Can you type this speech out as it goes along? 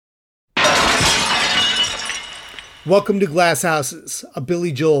Welcome to Glass Houses, a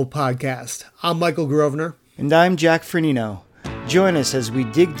Billy Joel podcast. I'm Michael Grosvenor. And I'm Jack Fernino. Join us as we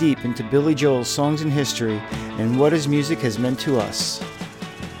dig deep into Billy Joel's songs and history and what his music has meant to us.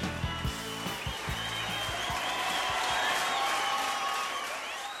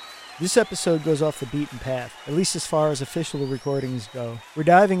 This episode goes off the beaten path, at least as far as official recordings go. We're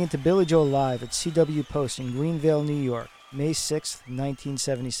diving into Billy Joel live at CW Post in Greenville, New York, May 6th,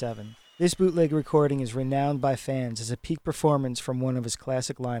 1977. This bootleg recording is renowned by fans as a peak performance from one of his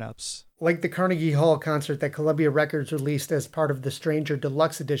classic lineups. Like the Carnegie Hall concert that Columbia Records released as part of the Stranger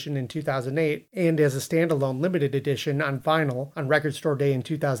Deluxe Edition in 2008 and as a standalone limited edition on vinyl on Record Store Day in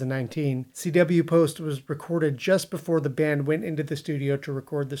 2019, CW Post was recorded just before the band went into the studio to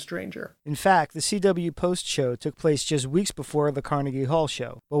record The Stranger. In fact, the CW Post show took place just weeks before the Carnegie Hall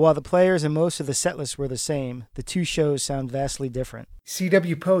show, but while the players and most of the setlist were the same, the two shows sound vastly different.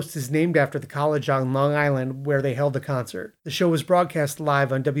 CW Post is named after the college on Long Island where they held the concert. The show was broadcast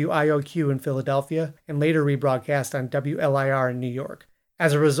live on WIOQ in Philadelphia and later rebroadcast on WLIR in New York.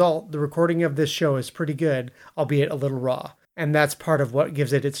 As a result, the recording of this show is pretty good, albeit a little raw, and that's part of what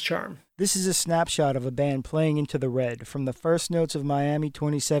gives it its charm. This is a snapshot of a band playing into the red, from the first notes of Miami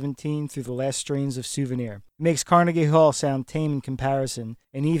 2017 through the last strains of Souvenir. It makes Carnegie Hall sound tame in comparison,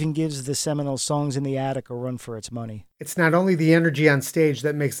 and even gives the seminal Songs in the Attic a run for its money. It's not only the energy on stage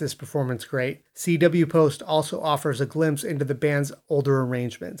that makes this performance great. CW Post also offers a glimpse into the band's older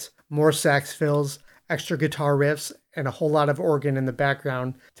arrangements. More sax fills, extra guitar riffs, and a whole lot of organ in the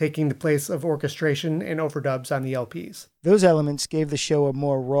background, taking the place of orchestration and overdubs on the LPs. Those elements gave the show a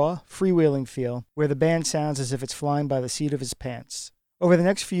more raw, freewheeling feel, where the band sounds as if it's flying by the seat of its pants. Over the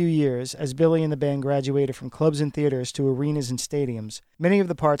next few years, as Billy and the band graduated from clubs and theaters to arenas and stadiums, many of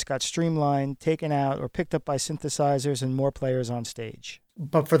the parts got streamlined, taken out, or picked up by synthesizers and more players on stage.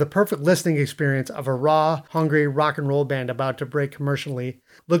 But for the perfect listening experience of a raw, hungry rock and roll band about to break commercially,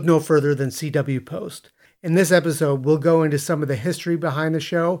 look no further than CW Post. In this episode, we'll go into some of the history behind the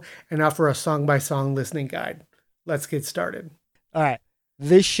show and offer a song-by-song listening guide. Let's get started. All right.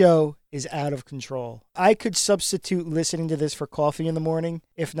 This show is out of control. I could substitute listening to this for coffee in the morning,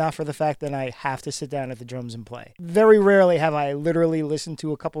 if not for the fact that I have to sit down at the drums and play. Very rarely have I literally listened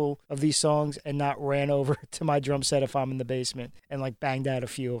to a couple of these songs and not ran over to my drum set if I'm in the basement and banged out a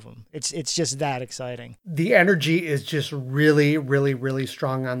few of them. It's just that exciting. The energy is just really, really, really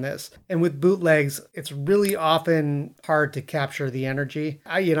strong on this. And with bootlegs, it's really often hard to capture the energy.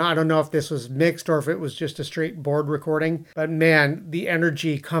 I don't know if this was mixed or if it was just a straight board recording, but man, the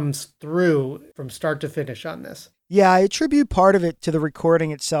energy comes through from start to finish on this. Yeah, I attribute part of it to the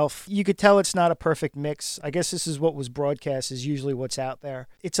recording itself. You could tell it's not a perfect mix. I guess this is what was broadcast is usually what's out there.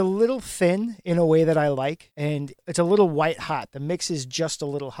 It's a little thin in a way that I like, and it's a little white hot. The mix is just a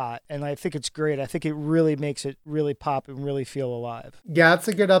little hot, and I think it's great. I think it really makes it really pop and really feel alive. Yeah, that's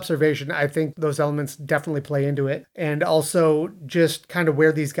a good observation. I think those elements definitely play into it. And also just kind of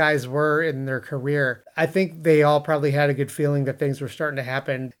where these guys were in their career. I think they all probably had a good feeling that things were starting to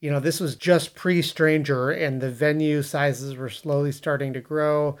happen. This was just pre-Stranger, and the venue sizes were slowly starting to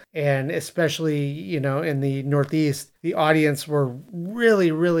grow. And especially, in the Northeast, the audience were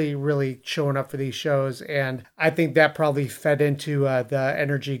really, really, really showing up for these shows. And I think that probably fed into the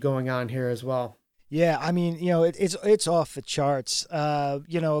energy going on here as well. Yeah, I mean, it's off the charts. A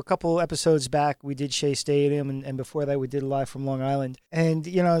couple episodes back, we did Shea Stadium, and before that, we did Live from Long Island. And,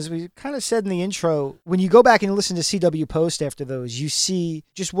 as we kind of said in the intro, when you go back and listen to CW Post after those, you see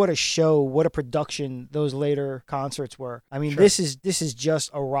just what a show, what a production those later concerts were. I mean, Sure. This is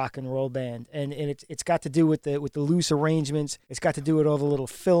just a rock and roll band, and it's got to do with the loose arrangements. It's got to do with all the little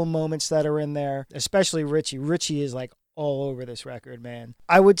film moments that are in there, especially Richie. Richie is all over this record, man.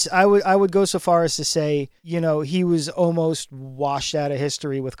 I would go so far as to say, he was almost washed out of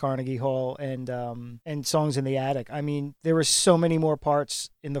history with Carnegie Hall and Songs in the Attic. I mean, there were so many more parts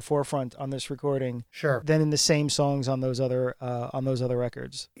in the forefront on this recording, Sure, than in the same songs on those other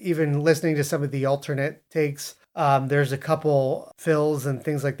records. Even listening to some of the alternate takes, there's a couple fills and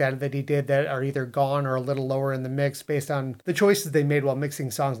things like that he did that are either gone or a little lower in the mix based on the choices they made while mixing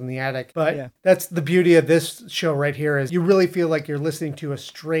Songs in the Attic. But yeah, that's the beauty of this show right here is you really feel like you're listening to a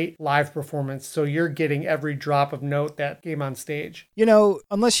straight live performance. So you're getting every drop of note that came on stage.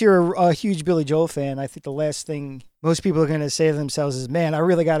 Unless you're a huge Billy Joel fan, I think the last thing most people are going to say to themselves is, man, I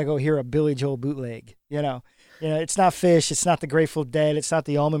really got to go hear a Billy Joel bootleg, You know, it's not Fish, it's not the Grateful Dead, it's not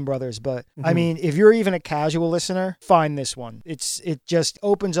the Allman Brothers, but I Mhm. mean, if you're even a casual listener, find this one. It just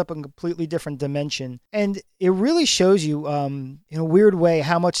opens up a completely different dimension, and it really shows you, in a weird way,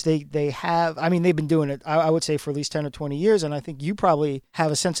 how much they have. I mean, they've been doing it, I would say, for at least 10 or 20 years, and I think you probably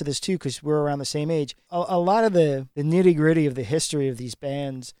have a sense of this too, because we're around the same age. A lot of the nitty gritty of the history of these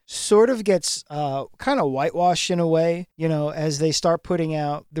bands sort of gets kind of whitewashed in a way, you know, as they start putting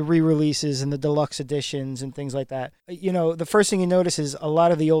out the re-releases and the deluxe editions and things like that. You know, the first thing you notice is a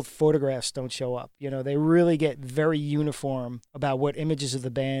lot of the old photographs don't show up. You know, they really get very uniform about what images of the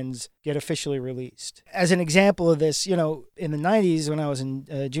bands get officially released. As an example of this, you know, in the 90s, when I was in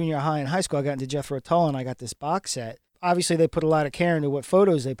junior high and high school, I got into Jethro Tull and I got this box set. Obviously, they put a lot of care into what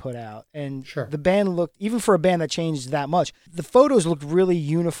photos they put out. And Sure. the band looked, even for a band that changed that much, the photos looked really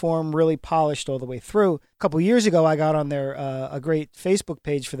uniform, really polished all the way through. A couple years ago, I got on their a great Facebook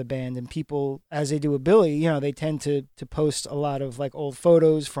page for the band, and people, as they do with Billy, you know, they tend to post a lot of like old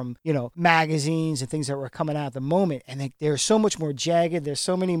photos from, you know, magazines and things that were coming out at the moment. And they're so much more jagged. There's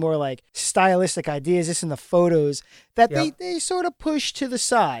so many more like stylistic ideas just in the photos that Yep. they sort of push to the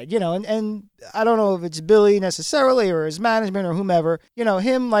side, you know, and I don't know if it's Billy necessarily or his management or whomever, you know,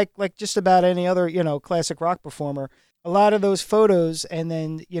 him like just about any other, you know, classic rock performer. A lot of those photos, and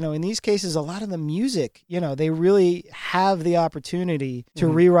then, you know, in these cases, a lot of the music, you know, they really have the opportunity to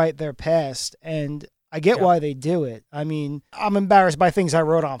Mhm. rewrite their past. And I get Yeah. why they do it. I mean, I'm embarrassed by things I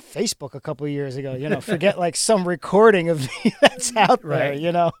wrote on Facebook a couple of years ago, you know, forget like some recording of me that's out there, Right.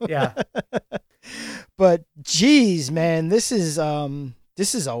 you know. Yeah. But geez, man, this is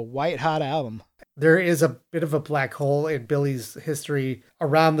a white hot album. There is a bit of a black hole in Billy's history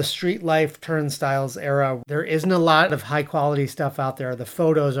around the Street Life Turnstiles era. There isn't a lot of high quality stuff out there. The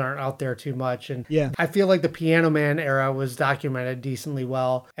photos aren't out there too much. And Yeah. I feel like the Piano Man era was documented decently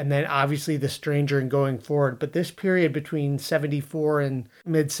well. And then obviously The Stranger and going forward. But this period between 74 and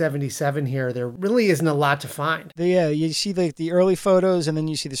mid 77 here, there really isn't a lot to find. Yeah, you see the early photos and then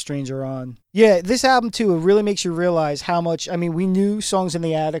you see The Stranger on. Yeah, this album too, it really makes you realize how much, I mean, we knew Songs in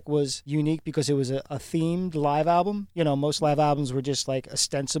the Attic was unique because it was a themed live album. You know, most live albums were just like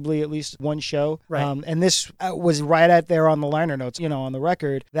ostensibly at least one show. Right. And this was right out there on the liner notes, you know, on the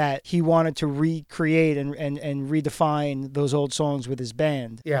record, that he wanted to recreate and redefine those old songs with his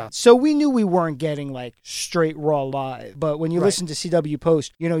band. Yeah. So we knew we weren't getting like straight raw live. But when you Right. listen to CW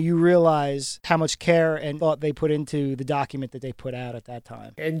Post, you know, you realize how much care and thought they put into the document that they put out at that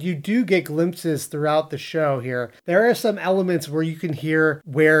time. And you do get glimpses throughout the show here. There are some elements where you can hear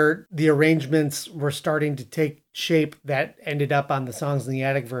where the arrangements were starting to take shape that ended up on the Songs in the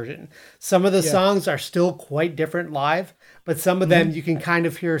Attic version. Some of the songs are still quite different live, but some of them you can kind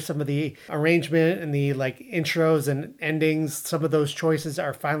of hear some of the arrangement and the like intros and endings. Some of those choices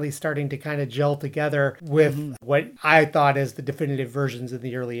are finally starting to kind of gel together with what I thought is the definitive versions in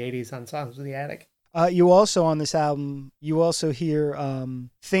the early 80s on Songs in the Attic. You also, on this album, you also hear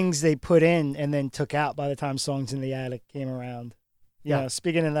things they put in and then took out by the time Songs in the Attic came around. You know,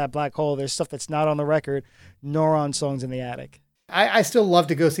 speaking of that black hole, there's stuff that's not on the record, nor on Songs in the Attic. I still love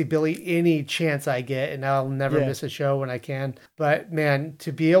to go see Billy any chance I get, and I'll never miss a show when I can. But man,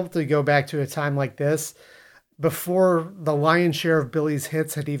 to be able to go back to a time like this, before the lion's share of Billy's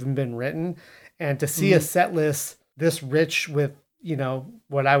hits had even been written, and to see a set list this rich with, you know,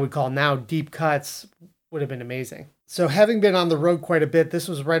 what I would call now deep cuts would have been amazing. So having been on the road quite a bit, this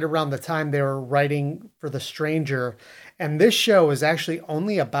was right around the time they were writing for The Stranger. And this show was actually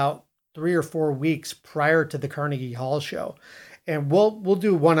only about 3 or 4 weeks prior to the Carnegie Hall show. And we'll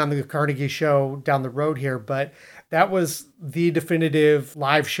do one on the Carnegie show down the road here, but that was the definitive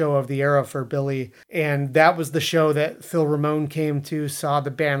live show of the era for Billy. And that was the show that Phil Ramone came to, saw the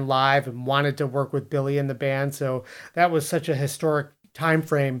band live and wanted to work with Billy in the band. So that was such a historic time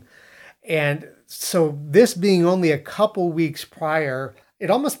frame. And so this being only a couple weeks prior, it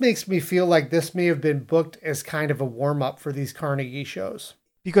almost makes me feel like this may have been booked as kind of a warm-up for these Carnegie shows.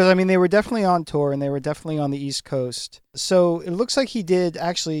 Because, I mean, they were definitely on tour and they were definitely on the East Coast. So it looks like he did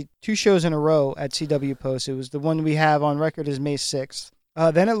actually 2 shows in a row at CW Post. It was the one we have on record is May 6th.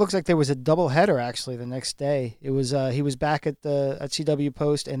 Then it looks like there was a doubleheader actually the next day. It was he was back at CW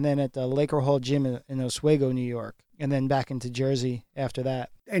Post and then at the Laker Hall Gym in Oswego, New York, and then back into Jersey after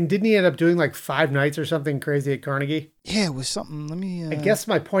that. And didn't he end up doing like 5 nights or something crazy at Carnegie? Yeah, it was something. Let me. I guess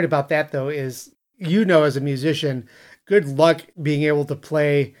my point about that though is, you know, as a musician, good luck being able to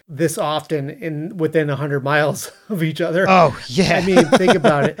play this often within 100 miles of each other. Oh, yeah. I mean, think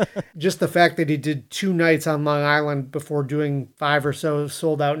about it. Just the fact that he did 2 nights on Long Island before doing 5 or so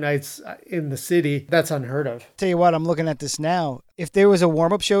sold out nights in the city, that's unheard of. Tell you what, I'm looking at this now. If there was a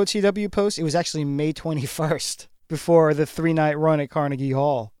warm-up show at CW Post, it was actually May 21st before the 3-night run at Carnegie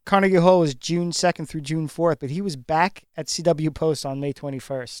Hall. Carnegie Hall was June 2nd through June 4th, but he was back at CW Post on May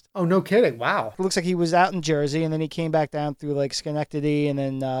 21st. Oh, no kidding. Wow. It looks like he was out in Jersey, and then he came back down through like Schenectady and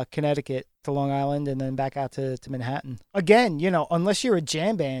then Connecticut to Long Island and then back out to Manhattan. Again, you know, unless you're a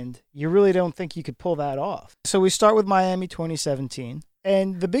jam band, you really don't think you could pull that off. So we start with Miami 2017.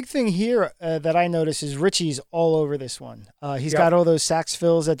 And the big thing here that I notice is Richie's all over this one. He's got all those sax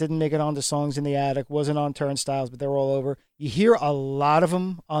fills that didn't make it onto Songs in the Attic, wasn't on Turnstiles, but they're all over. You hear a lot of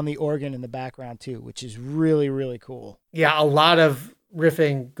them on the organ in the background too, which is really, really cool. Yeah, a lot of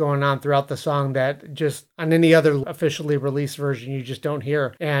riffing going on throughout the song that just on any other officially released version you just don't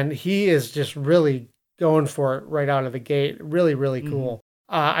hear. And he is just really going for it right out of the gate. Really, really cool. Mm-hmm.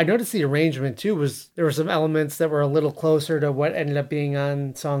 I noticed the arrangement too there were some elements that were a little closer to what ended up being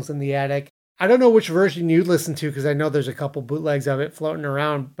on Songs in the Attic. I don't know which version you listened to because I know there's a couple bootlegs of it floating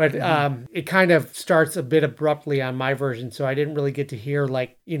around, but it kind of starts a bit abruptly on my version. So I didn't really get to hear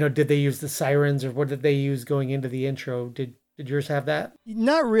did they use the sirens or what did they use going into the intro? Did yours have that?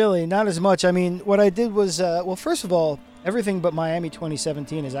 Not really, not as much. I mean, what I did was, first of all, everything but Miami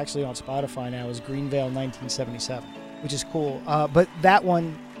 2017 is actually on Spotify now as Greenvale 1977. Which is cool. But that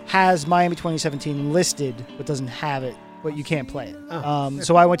one has Miami 2017 listed, but doesn't have it, but you can't play it.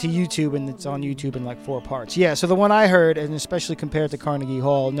 So I went to YouTube, and it's on YouTube in like 4 parts. Yeah, so the one I heard, and especially compared to Carnegie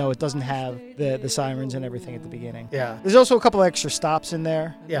Hall, no, it doesn't have the sirens and everything at the beginning. Yeah. There's also a couple extra stops in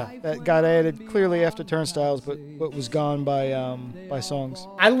there. Yeah. That got added clearly after Turnstiles, but was gone by Songs.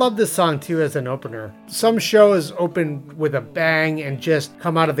 I love this song, too, as an opener. Some shows open with a bang and just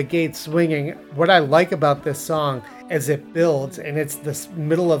come out of the gate swinging. What I like about this song as it builds, and it's the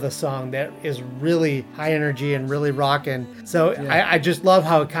middle of the song that is really high energy and really rocking. So I just love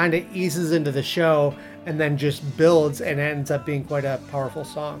how it kind of eases into the show and then just builds and ends up being quite a powerful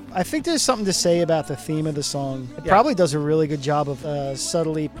song. I think there's something to say about the theme of the song. It probably does a really good job of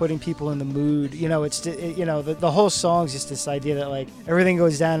subtly putting people in the mood. You know, the whole song's just this idea that like everything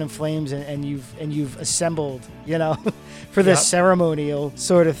goes down in flames and you've assembled, you know, for this ceremonial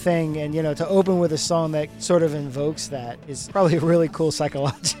sort of thing. And, you know, to open with a song that sort of invokes that is probably a really cool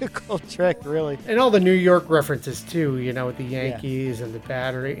psychological trick, really. And all the New York references too, you know, with the Yankees and the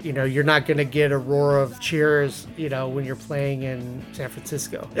Battery. You know, you're not going to get a roar of cheers, you know, when you're playing in San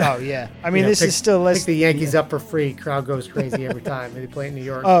Francisco. Oh, yeah. I mean, this is still less... Pick the Yankees up for free. Crowd goes crazy every time they play in New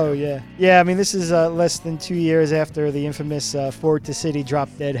York. Oh, yeah. Yeah, I mean, this is less than 2 years after the infamous Ford to City Drop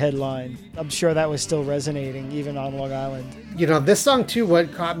Dead headline. I'm sure that was still resonating, even on Long Island. You know, this song, too,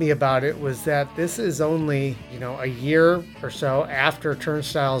 what caught me about it was that this is only, you know, a year or so after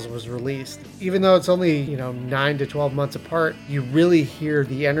Turnstiles was released. Even though it's only, you know, 9 to 12 months apart, you really hear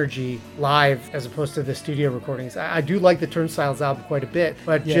the energy live as opposed to the studio recordings. I do like the Turnstiles album quite a bit,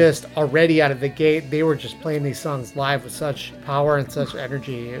 but just already out of the gate, they were just playing these songs live with such power and such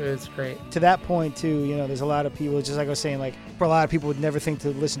energy. It was great. To that point, too, you know, there's a lot of people, just like I was saying, like, for a lot of people would never think to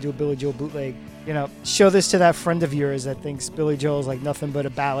listen to a Billy Joel bootleg. You know, show this to that friend of yours that thinks Billy Joel's like nothing but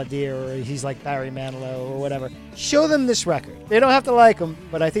a balladeer or he's like Barry Manilow or whatever. Show them this record. They don't have to like him,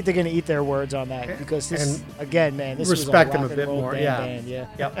 but I think they're going to eat their words on that because this, again, man, this was a rock and roll band.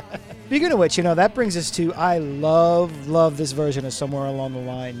 Yep. Speaking of which, you know, that brings us to, I love this version of Somewhere Along the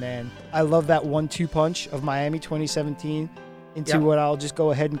Line, man. I love that 1-2 punch of Miami 2017 into what I'll just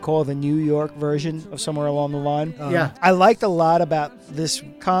go ahead and call the New York version of Somewhere Along the Line. I liked a lot about this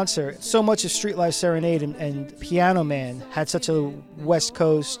concert. So much of Street Life Serenade and Piano Man had such a West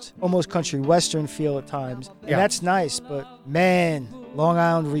Coast, almost country western feel at times. And that's nice, but man, Long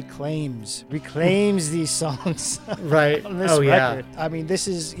Island reclaims these songs right on this record. I mean, this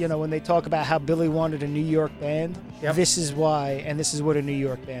is, you know, when they talk about how Billy wanted a New York band, this is why, and this is what a New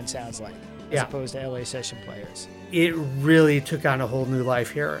York band sounds like, as opposed to LA session players. It really took on a whole new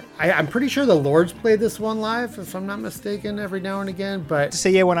life here. I'm pretty sure the Lords played this one live, if I'm not mistaken, every now and again. But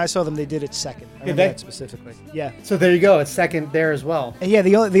so when I saw them, they did it second. I remember that specifically. Yeah. So there you go. It's second there as well. And yeah,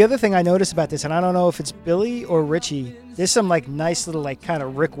 the other thing I noticed about this, and I don't know if it's Billy or Richie, There's some like nice little like kind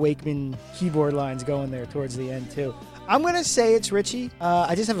of Rick Wakeman keyboard lines going there towards the end too. I'm going to say it's Richie.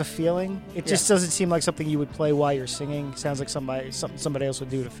 I just have a feeling. It just doesn't seem like something you would play while you're singing. Sounds like something somebody else would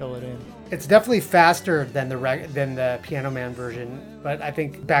do to fill it in. It's definitely faster than the Piano Man version, but I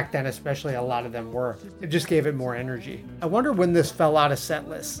think back then especially a lot of them were. It just gave it more energy. I wonder when this fell out of set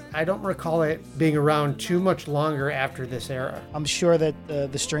lists. I don't recall it being around too much longer after this era. I'm sure that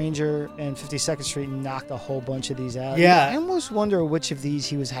The Stranger and 52nd Street knocked a whole bunch of these out. Yeah. I almost wonder which of these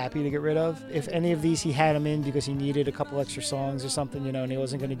he was happy to get rid of. If any of these he had him in because he needed a couple extra songs or something, and he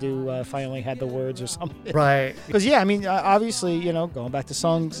wasn't going to do If I Only Had the Words or something. Right. Because, obviously, going back to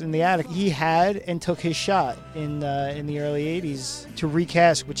Songs in the Attic, he had and took his shot in the early 80s to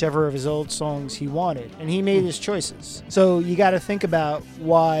recast whichever of his old songs he wanted. And he made his choices. So you got to think about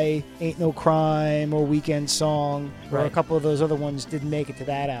why Ain't No Crime or Weekend Song or a couple of those other ones didn't make it to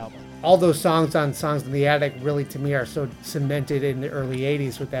that album. All those songs on Songs in the Attic really, to me, are so cemented in the early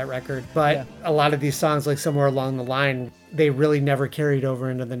 80s with that record. But a lot of these songs, like Somewhere Along the Line, they really never carried over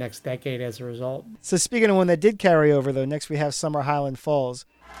into the next decade as a result. So speaking of one that did carry over, though, next we have Summer Highland Falls.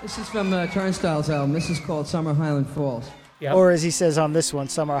 This is from Turnstile's album. This is called Summer Highland Falls. Yep. Or as he says on this one,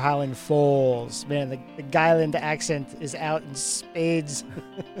 Summer Highland Falls. Man, the Guyland accent is out in spades.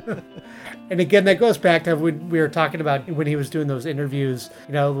 And again, that goes back to when we were talking about when he was doing those interviews,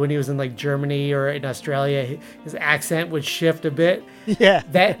 when he was in like Germany or in Australia, his accent would shift a bit. Yeah.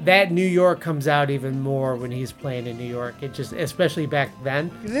 That New York comes out even more when he's playing in New York. It just, especially back then.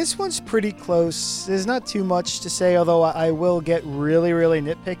 This one's pretty close. There's not too much to say, although I will get really, really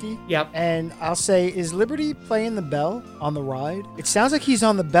nitpicky. Yep. And I'll say, is Liberty playing the bell on the ride? It sounds like he's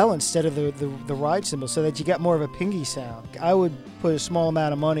on the bell instead of the ride cymbal, so that you get more of a pingy sound. I would put a small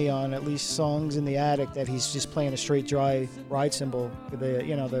amount of money on at least Songs in the Attic that he's just playing a straight dry ride cymbal with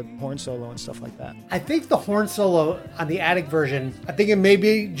the horn solo and stuff like that. I think the horn solo on the Attic version, I think it may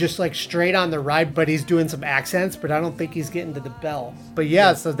be just like straight on the ride, but he's doing some accents, but I don't think he's getting to the bell. But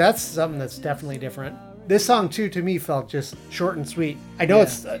so that's something that's definitely different. This song, too, to me felt just short and sweet. I know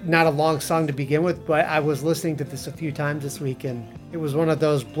it's not a long song to begin with, but I was listening to this a few times this week, and it was one of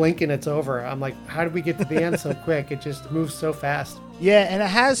those blink and it's over. I'm like, how did we get to the end so quick? It just moves so fast. Yeah, and it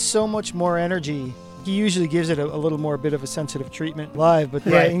has so much more energy. He usually gives it a little more bit of a sensitive treatment live, but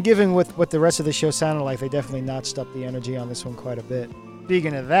and given what the rest of the show sounded like, they definitely notched up the energy on this one quite a bit.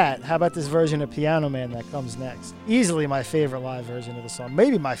 Speaking of that, how about this version of Piano Man that comes next? Easily my favorite live version of the song.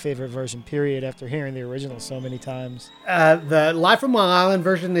 Maybe my favorite version, period, after hearing the original so many times. The Live from Long Island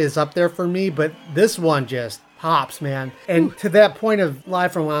version is up there for me, but this one just pops, man. And to that point of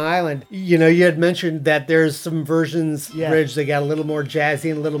Live from Long Island, you had mentioned that there's some versions, bridge, that got a little more jazzy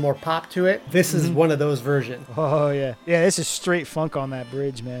and a little more pop to it. This is one of those versions. Oh, yeah. Yeah, this is straight funk on that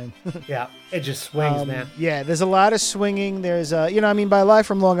bridge, man. Yeah, it just swings, man. Yeah, there's a lot of swinging. There's, by Live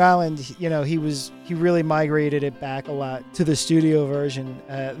from Long Island, he really migrated it back a lot to the studio version.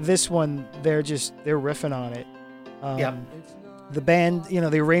 This one, they're riffing on it. Yep. The band,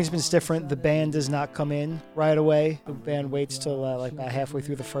 the arrangement's different. The band does not come in right away. The band waits till about halfway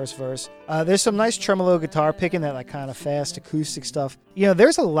through the first verse. There's some nice tremolo guitar picking, that like kind of fast acoustic stuff.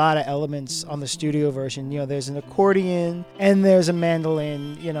 There's a lot of elements on the studio version. There's an accordion and there's a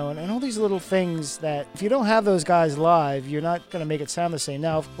mandolin, and all these little things that if you don't have those guys live, you're not going to make it sound the same.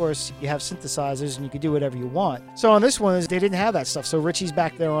 Now, of course, you have synthesizers and you can do whatever you want. So on this one, they didn't have that stuff. So Richie's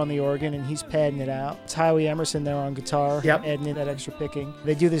back there on the organ and he's padding it out. It's Howie Emerson there on guitar, adding in that extra picking.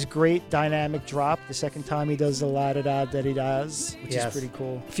 They do this great dynamic drop the second time he does the la-da-da-da-dee-das, which is pretty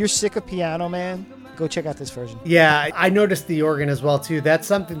cool. If you're sick of Piano Man, go check out this version. Yeah, I noticed the organ as well, too. That's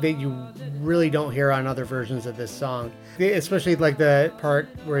something that you really don't hear on other versions of this song. Especially like the part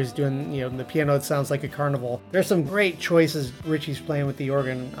where he's doing, the piano, it sounds like a carnival. There's some great choices Richie's playing with the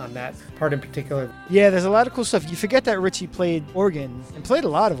organ on that part in particular. Yeah, there's a lot of cool stuff. You forget that Richie played organ and played a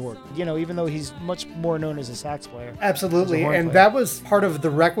lot of organ, even though he's much more known as a sax player. Absolutely. And that was part of the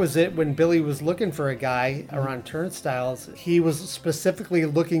requisite when Billy was looking for a guy around Turnstiles. He was specifically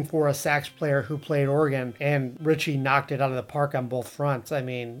looking for a sax player who played organ, and Richie knocked it out of the park on both fronts. I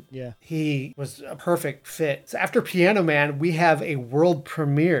mean, he was a perfect fit. So after Piano Man, we have a world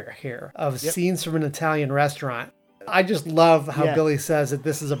premiere here of Scenes from an Italian Restaurant. I just love how Billy says that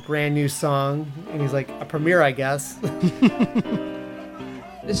this is a brand new song, and he's like, a premiere, I guess.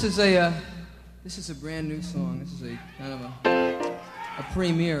 This is a brand new song. This is a kind of a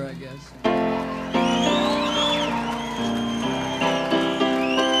premiere, I guess.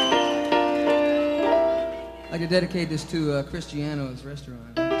 I'd like to dedicate this to Cristiano's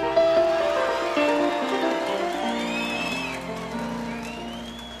restaurant.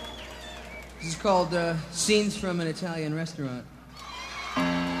 This is called Scenes from an Italian Restaurant.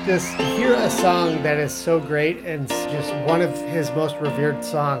 Just to hear a song that is so great and just one of his most revered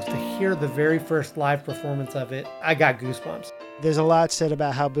songs, to hear the very first live performance of it, I got goosebumps. There's a lot said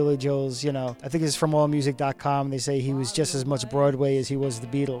about how Billy Joel's, I think it's from allmusic.com. They say he was just as much Broadway as he was the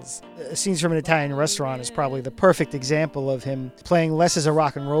Beatles. Scenes from an Italian Restaurant is probably the perfect example of him playing less as a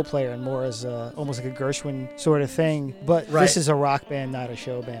rock and roll player and more as almost like a Gershwin sort of thing. But This is a rock band, not a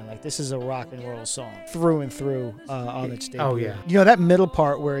show band. Like, this is a rock and roll song through and through on its debut. Oh, yeah. That middle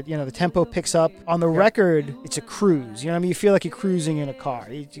part where, the tempo picks up. On the record, it's a cruise. You feel like you're cruising in a car.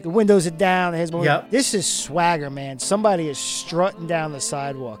 The windows are down. This is swagger, man. Somebody is strutting down the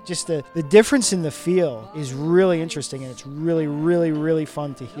sidewalk. Just the difference in the feel is really interesting, and it's really, really, really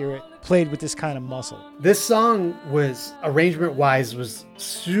fun to hear it played with this kind of muscle. This song was, arrangement-wise, was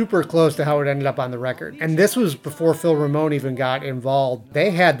super close to how it ended up on the record. And this was before Phil Ramone even got involved. They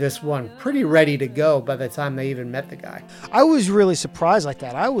had this one pretty ready to go by the time they even met the guy. I was really surprised like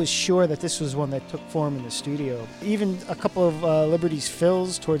that. I was sure that this was one that took form in the studio. Even a couple of Liberty's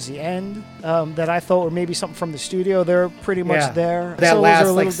fills towards the end that I thought were maybe something from the studio, they're pretty much there. That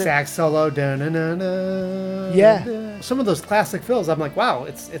last sax solo. Yeah. Some of those classic fills, I'm like, wow,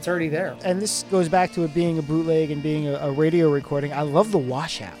 it's already there. And this goes back to it being a bootleg and being a radio recording. I love the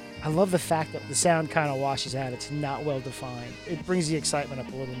washout. I love the fact that the sound kind of washes out. It's not well defined. It brings the excitement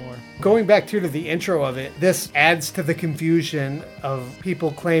up a little more. Going back to the intro of it, this adds to the confusion of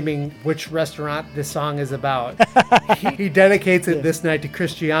people claiming which restaurant this song is about. He dedicates it this night to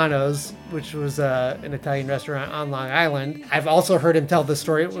Cristiano's, which was an Italian restaurant on Long Island. I've also heard him tell the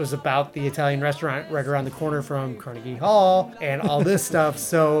story. It was about the Italian restaurant right around the corner from Carnegie Hall and all this stuff.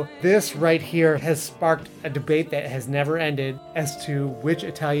 So this right here has sparked a debate that has never ended as to which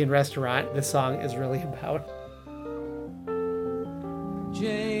Italian restaurant this song is really about.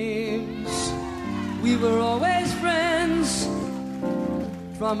 James, we were always friends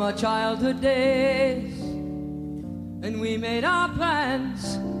from our childhood days, and we made our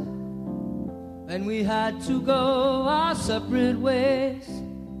plans, and we had to go our separate ways.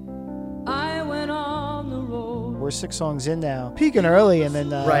 I went on the road. We're 6 songs in now, peaking early, and then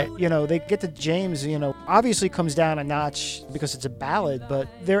they get to James. Obviously comes down a notch because it's a ballad, but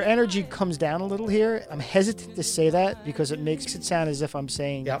their energy comes down a little here. I'm hesitant to say that because it makes it sound as if I'm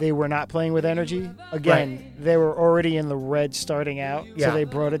saying they were not playing with energy. Again, they were already in the red starting out, so they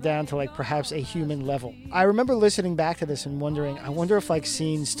brought it down to like perhaps a human level. I remember listening back to this and wondering, I wonder if like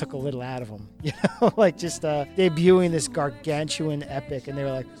Scenes took a little out of them, like just debuting this gargantuan epic, and they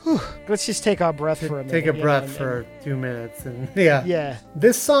were like, whew, let's just take our breath for a minute. Take a breath for 2 minutes. And yeah.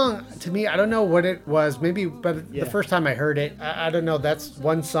 This song, to me, I don't know what it was. Maybe but the first time I heard it, I don't know. That's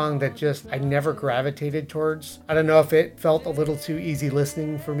one song that just I never gravitated towards. I don't know if it felt a little too easy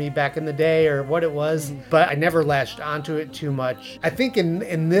listening for me back in the day or what it was, but I never latched onto it too much. I think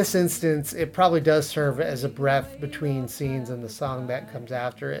in this instance, it probably does serve as a breath between Scenes and the song that comes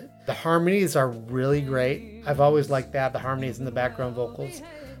after it. The harmonies are really great. I've always liked that, the harmonies and the background vocals.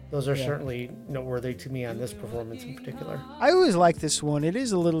 Those are certainly noteworthy to me on this performance in particular. I always like this one. It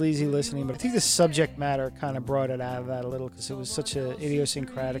is a little easy listening, but I think the subject matter kind of brought it out of that a little because it was such an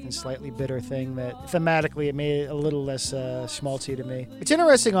idiosyncratic and slightly bitter thing that thematically it made it a little less schmaltzy to me. It's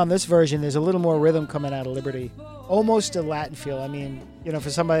interesting on this version, there's a little more rhythm coming out of Liberty. Almost a Latin feel. I mean, for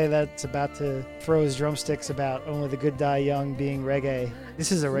somebody that's about to throw his drumsticks about only the good die young being reggae,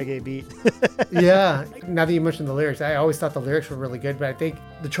 this is a reggae beat. Yeah. Now that you mentioned the lyrics, I always thought the lyrics were really good, but I think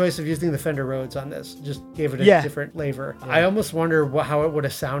the choice of using the Fender Rhodes on this just gave it a different flavor. Yeah. I almost wonder how it would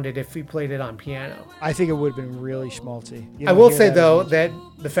have sounded if we played it on piano. I think it would have been really schmaltzy. I will say, though, that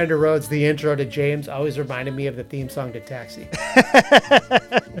the Fender Rhodes, the intro to James, always reminded me of the theme song to Taxi,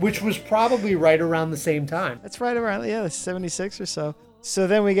 which was probably right around the same time. That's right around, 76 or so. So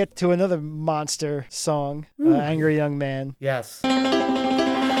then we get to another monster song, Angry Young Man. Yes.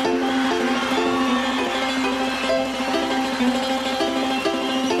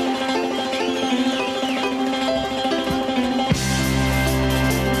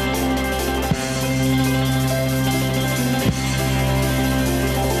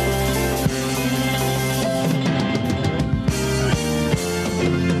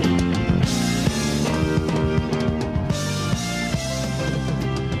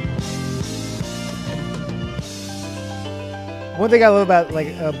 One thing I love about like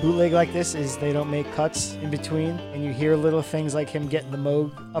a bootleg like this is they don't make cuts in between, and you hear little things like him getting the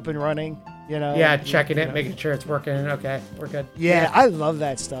Moog up and running. you know? Yeah, checking it, making sure it's working. Okay, we're good. Yeah, I love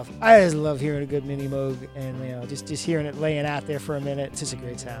that stuff. I just love hearing a good mini Moog, and just hearing it laying out there for a minute. It's just a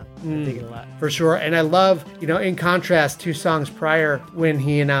great sound. I dig it a lot. For sure. And I love, in contrast, 2 songs prior, when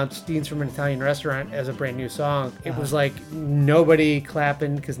he announced Scenes from an Italian Restaurant as a brand new song, it was like nobody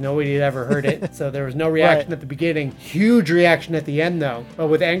clapping because nobody had ever heard it. So there was no reaction at the beginning. Huge reaction at the end, though. But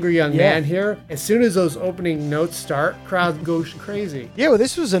with Angry Young Man here, as soon as those opening notes start, crowd goes crazy. Yeah, well,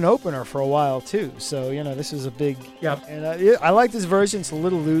 this was an opener for a while, too. So, this was a big... Yep. And I like this version. It's a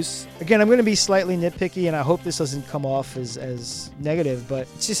little loose. Again, I'm going to be slightly nitpicky, and I hope this doesn't come off as negative, but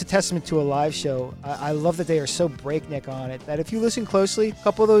it's just a testament to a live show. I love that they are so breakneck on it that if you listen closely, a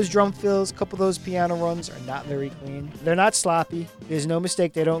couple of those drum fills, a couple of those piano runs are not very clean. They're not sloppy. There's no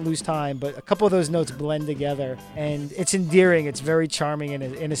mistake. They don't lose time, but a couple of those notes blend together, and it's endearing. It's very charming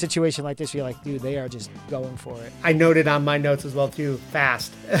in a situation like this. You're like, dude, they are just going for it. I noted on my notes as well, too,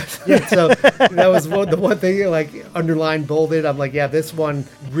 fast. So that was the one thing, underlined, bolded. I'm like, yeah, this one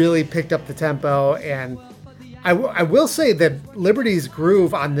really picked up the tempo, and I will say that Liberty's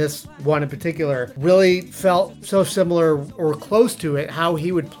groove on this one in particular really felt so similar or close to it, how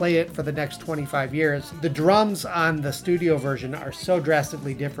he would play it for the next 25 years. The drums on the studio version are so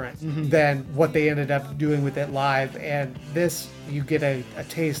drastically different than what they ended up doing with it live. And this, you get a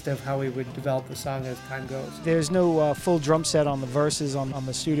taste of how he would develop the song as time goes. There's no full drum set on the verses on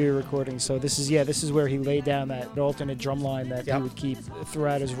the studio recording. So this is where he laid down that alternate drum line that he would keep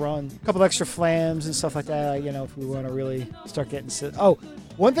throughout his run. A couple extra flams and stuff like that, if we want to really start getting...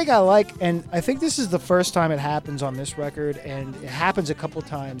 one thing I like, and I think this is the first time it happens on this record, and it happens a couple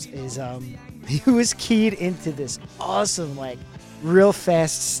times, is he was keyed into this awesome, real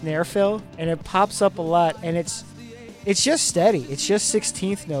fast snare fill, and it pops up a lot, and it's just steady. It's just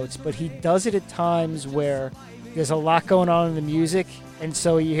 16th notes, but he does it at times where there's a lot going on in the music, and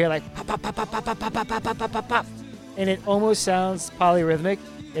so you hear pop, pop, pop, pop, pop, pop, pop, pop, pop, pop, pop, pop, and it almost sounds polyrhythmic.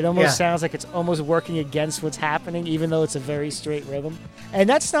 It almost sounds like it's almost working against what's happening, even though it's a very straight rhythm. And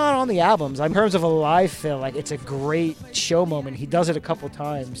that's not on the albums. In terms of a live fill, it's a great show moment. He does it a couple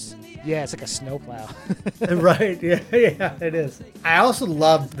times. Yeah, it's like a snowplow. Right, yeah, it is. I also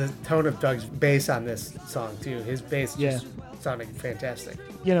love the tone of Doug's bass on this song, too. His bass just sounding fantastic.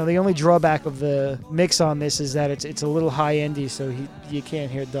 The only drawback of the mix on this is that it's a little high-endy, so you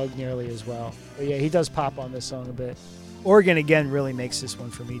can't hear Doug nearly as well. But yeah, he does pop on this song a bit. Organ, again, really makes this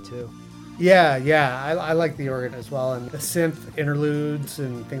one for me, too. Yeah. I like the organ as well, and the synth interludes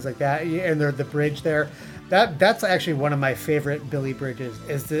and things like that, and the bridge there. That's actually one of my favorite Billy bridges,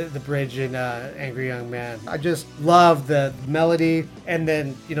 is the bridge in Angry Young Man. I just love the melody, and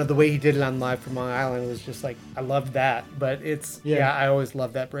then, the way he did it on Live from Long Island was just I loved that. But I always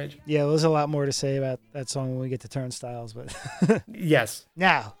love that bridge. Yeah, there's a lot more to say about that song when we get to Turnstiles, but... Yes.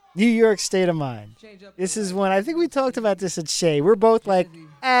 Now... New York State of Mind. This is one, I think we talked about this at Shea. We're both like,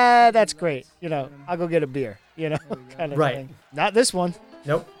 that's great. I'll go get a beer, kind of thing. Not this one.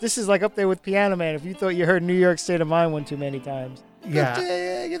 Nope. This is up there with Piano Man. If you thought you heard New York State of Mind one too many times.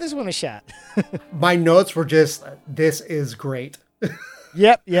 Yeah. Give this one a shot. My notes were just, this is great.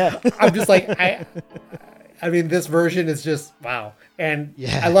 Yep, yeah. I'm just I mean, this version is just, wow. And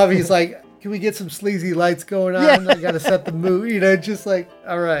I love, he's like, can we get some sleazy lights going on? I got to set the mood, just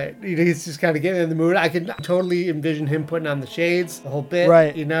all right. He's just kind of getting in the mood. I can totally envision him putting on the shades, the whole bit,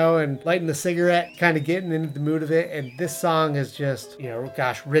 right. And lighting the cigarette, kind of getting into the mood of it. And this song is just,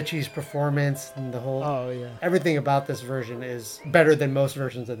 Richie's performance and the whole, everything about this version is better than most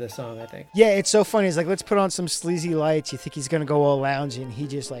versions of this song, I think. Yeah, it's so funny. It's let's put on some sleazy lights. You think he's going to go all loungy, and he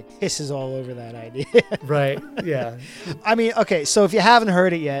just hisses all over that idea. Right, yeah. I mean, okay, so if you haven't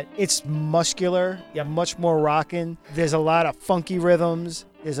heard it yet, it's muscular, much more rockin'. There's a lot of funky rhythms.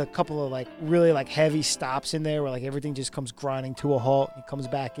 There's a couple of really heavy stops in there where everything just comes grinding to a halt and comes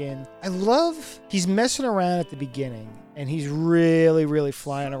back in. I love he's messing around at the beginning and he's really, really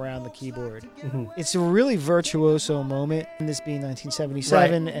flying around the keyboard. Mm-hmm. It's a really virtuoso moment, and this being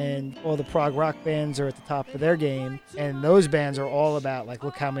 1977, right. And all the prog rock bands are at the top of their game, and those bands are all about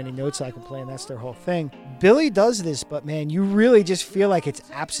look how many notes I can play, and that's their whole thing. Billy does this, but man, you really just feel like it's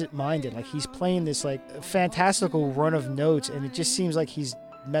absent-minded. He's playing this fantastical run of notes, and it just seems like he's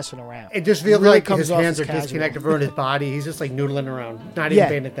messing around. It just feels really like his hands are disconnected from his body. He's just noodling around, not even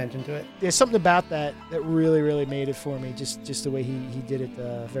paying attention to it. There's something about that really, really made it for me, just the way he did it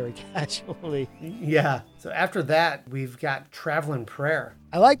very casually. Yeah. So after that, we've got Traveling Prayer.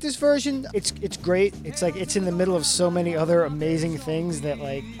 I like this version. It's great. It's like it's in the middle of so many other amazing things that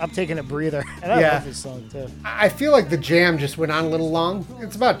like I'm taking a breather. And I love this song too. I feel like the jam just went on a little long.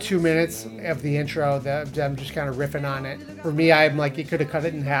 It's about 2 minutes of the intro that I'm just kind of riffing on it. For me, I'm like, you could have cut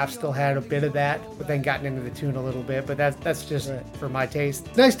it in half, still had a bit of that, but then gotten into the tune a little bit. But that's just for my taste.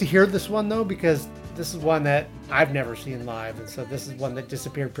 It's nice to hear this one though, because this is one that I've never seen live, and so this is one that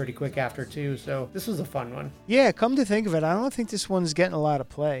disappeared pretty quick after too, so this was a fun one. Yeah, come to think of it, I don't think this one's getting a lot of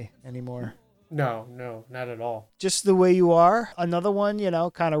play anymore. No, not at all. Just the Way You Are, another one,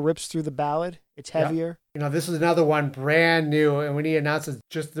 kind of rips through the ballad. It's heavier. This is another one brand new, and when he announces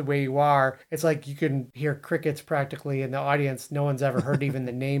Just the Way You Are, it's like you can hear crickets practically in the audience. No one's ever heard even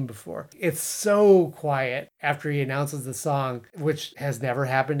the name before. It's so quiet after he announces the song, which has never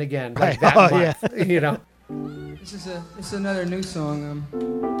happened again. Like that month, yeah. This is another new song.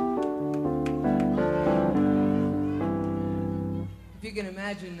 If you can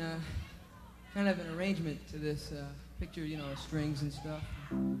imagine kind of an arrangement to this picture, strings and stuff.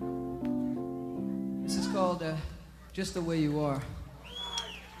 This is called Just the Way You Are.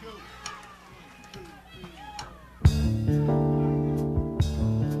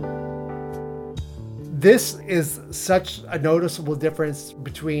 This is such a noticeable difference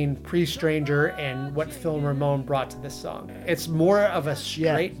between Pre-Stranger and what Phil Ramone brought to this song. It's more of a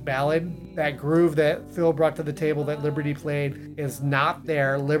straight ballad. That groove that Phil brought to the table that Liberty played is not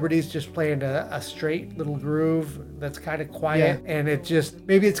there. Liberty's just playing a straight little groove that's kind of quiet. And it just,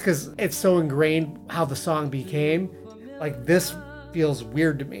 maybe it's because it's so ingrained how the song became. Like, this feels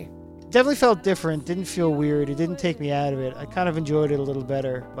weird to me. Definitely felt different, didn't feel weird, it didn't take me out of it. I kind of enjoyed it a little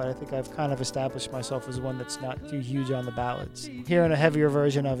better, but I think I've kind of established myself as one that's not too huge on the ballads. Hearing a heavier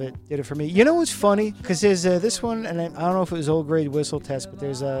version of it did it for me. You know what's funny? Because there's this one, and I don't know if it was Old Grade Whistle Test, but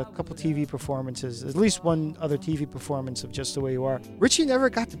there's a couple TV performances, at least one other TV performance of Just the Way You Are. Richie never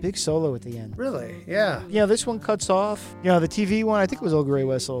got the big solo at the end. Really? Yeah. This one cuts off. The TV one, I think it was Old Grade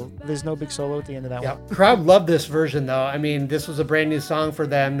Whistle. There's no big solo at the end of that one. Crowd loved this version, though. I mean, this was a brand new song for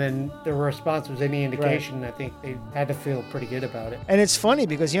them, and their response was any indication. I think they had to feel pretty good about it. And it's funny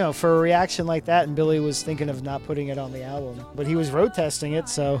because, for a reaction like that, and Billy was thinking of not putting it on the album, but he was road testing it,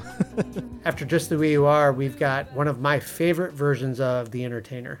 so. After Just the Way You Are, we've got one of my favorite versions of The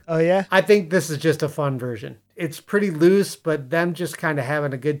Entertainer. Oh, yeah? I think this is just a fun version. It's pretty loose, but them just kind of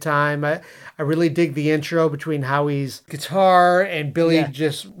having a good time. I really dig the intro between Howie's guitar and Billy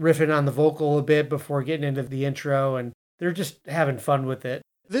just riffing on the vocal a bit before getting into the intro, and they're just having fun with it.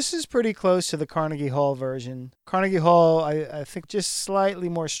 This is pretty close to the Carnegie Hall version. Carnegie Hall, I think, just slightly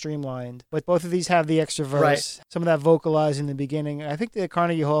more streamlined. But both of these have the extra verse. Right. Some of that vocalized in the beginning. I think the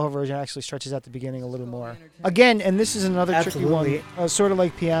Carnegie Hall version actually stretches out the beginning a little more. Again, and this is another tricky one, sort of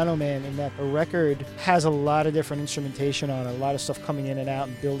like Piano Man, in that the record has a lot of different instrumentation on it, a lot of stuff coming in and out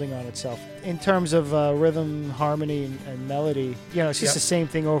and building on itself. In terms of rhythm, harmony, and melody, it's just the same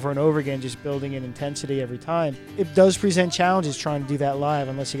thing over and over again, just building in intensity every time. It does present challenges trying to do that live,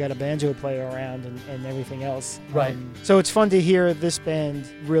 unless you got a banjo player around and everything else. Right. So it's fun to hear this band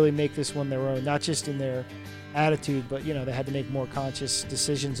really make this one their own, not just in their attitude, but, they had to make more conscious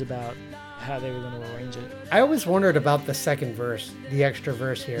decisions about how they were going to arrange it. I always wondered about the second verse, the extra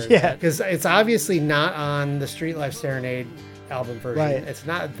verse here. Yeah. Because it's obviously not on the Street Life Serenade album version. Right. It's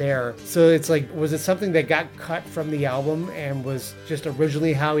not there. So it's like, was it something that got cut from the album and was just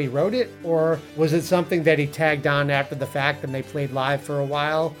originally how he wrote it? Or was it something that he tagged on after the fact and they played live for a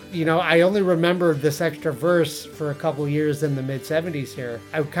while? I only remember this extra verse for a couple years in the mid-70s here.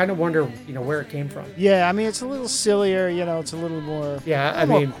 I kind of wonder, where it came from. Yeah, I mean, it's a little sillier, it's a little more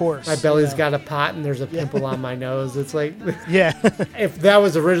more coarse. My belly's got a pot and there's a pimple on my nose. It's like, yeah. If that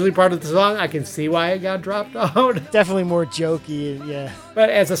was originally part of the song, I can see why it got dropped out. Definitely more jokey, yeah.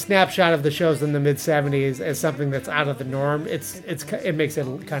 But as a snapshot of the shows in the mid-70s, as something that's out of the norm, it makes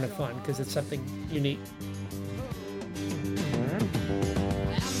it kind of fun because it's something unique.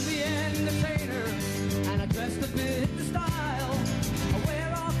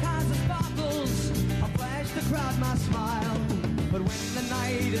 My smile, but when the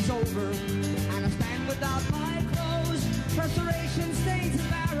night is over and I stand without my clothes, perspiration stains and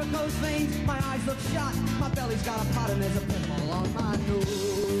varicose veins, my eyes look shot, my belly's got a pot and there's a pimple on my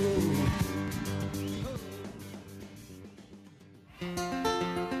nose.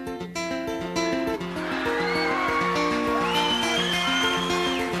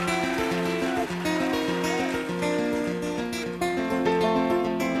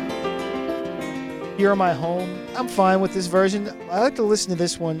 Here in My Home I'm fine with this version. I like to listen to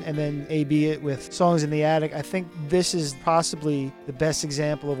this one and then A/B it with Songs in the Attic. I think this is possibly the best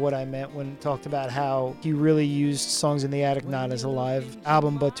example of what I meant when I talked about how he really used Songs in the Attic not as a live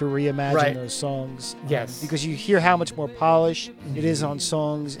album, but to reimagine those songs. Yes. Because you hear how much more polish it is on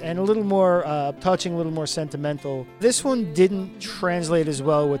songs and a little more touching, a little more sentimental. This one didn't translate as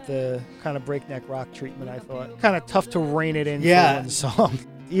well with the kind of breakneck rock treatment, I thought. Kind of tough to rein it in for one song.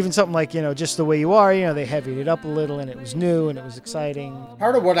 Even something like, Just the Way You Are, they heavied it up a little and it was new and it was exciting.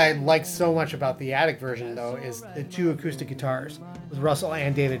 Part of what I like so much about the Attic version, though, is the 2 acoustic guitars with Russell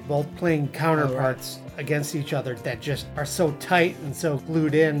and David both playing counterparts against each other that just are so tight and so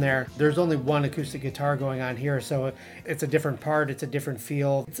glued in there. There's only one acoustic guitar going on here, so it's a different part, it's a different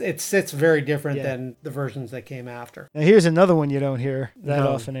feel. It sits very different than the versions that came after. Now here's another one you don't hear that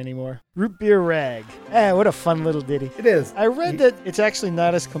often anymore. Root Beer Rag. What a fun little ditty. It is. I read that it's actually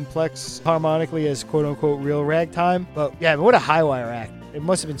not as complex harmonically as quote-unquote real ragtime, but what a high-wire act. It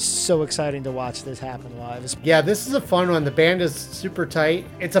must have been so exciting to watch this happen live. Yeah, this is a fun one. The band is super tight.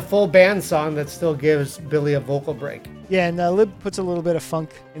 It's a full band song that still gives Billy a vocal break. Yeah, and Lib puts a little bit of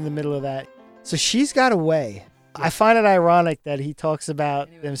funk in the middle of that. So She's Got Away. I find it ironic that he talks about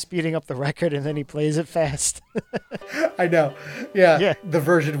them speeding up the record and then he plays it fast. I know. Yeah. The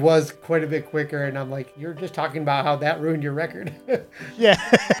version was quite a bit quicker, and I'm like, you're just talking about how that ruined your record. Yeah.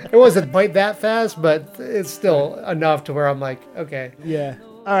 It wasn't quite that fast, but it's still enough to where I'm like, okay. Yeah.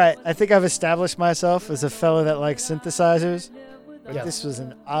 All right. I think I've established myself as a fella that likes synthesizers. But this was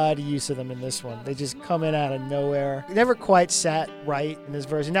an odd use of them in this one. They just come in out of nowhere. It never quite sat right in this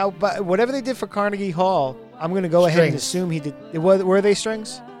version. Now, but whatever they did for Carnegie Hall, I'm going to go ahead and assume he did. Were they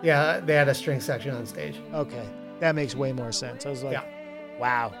strings? Yeah, they had a string section on stage. Okay. That makes way more sense. I was like,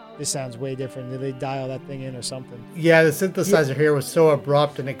 wow, this sounds way different. Did they dial that thing in or something? Yeah, the synthesizer here was so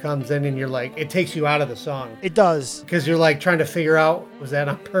abrupt, and it comes in and you're like, it takes you out of the song. It does. Because you're like trying to figure out, was that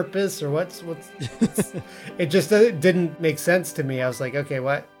on purpose or what's it just didn't make sense to me. I was like, okay,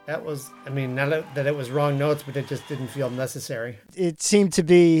 what? That was, not that it was wrong notes, but it just didn't feel necessary. It seemed to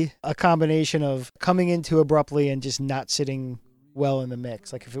be a combination of coming in too abruptly and just not sitting well in the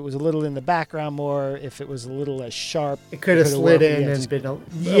mix. Like if it was a little in the background more, if it was a little less sharp. It could have slid in and been a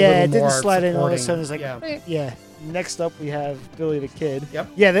little more it didn't slide in all of a sudden. It's like, yeah. Next up, we have Billy the Kid. Yep.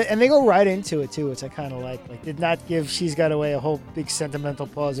 Yeah, and they go right into it, too, which I kind of like. Did not give She's Got Away a whole big sentimental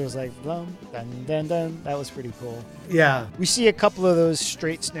pause. It was like, dun, dun, dun, dun. That was pretty cool. Yeah. We see a couple of those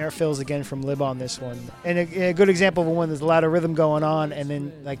straight snare fills again from Lib on this one. And a good example of one, there's a lot of rhythm going on, and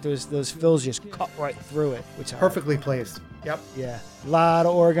then like those fills just cut right through it. Which perfectly placed. Yep. Yeah. A lot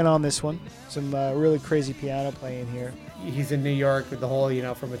of organ on this one. Some really crazy piano playing here. He's in New York with the whole,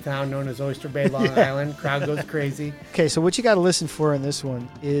 from a town known as Oyster Bay, Long Island. Crowd goes crazy. Okay, so what you got to listen for in this one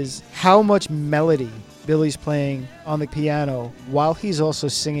is how much melody Billy's playing on the piano while he's also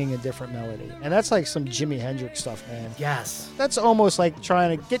singing a different melody. And that's like some Jimi Hendrix stuff, man. Yes. That's almost like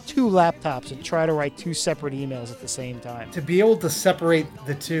trying to get 2 laptops and try to write 2 separate emails at the same time. To be able to separate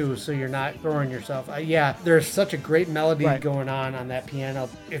the two so you're not throwing yourself. There's such a great melody going on that piano.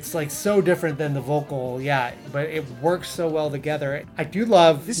 It's like so different than the vocal, but it works so well together. I do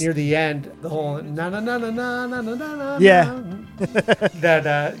love near the end the whole na na na na na na na na. Yeah.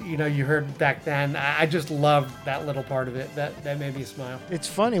 That you heard back then. I just loved that little part of it. That made me smile. It's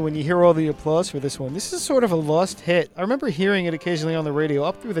funny when you hear all the applause for this one. This is sort of a lost hit. I remember hearing it occasionally on the radio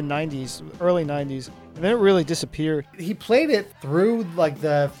up through the 90s, early 90s, and then it really disappeared. He played it through like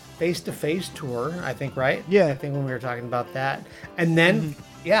the Face-to-Face tour, I think, right? Yeah. I think when we were talking about that. And then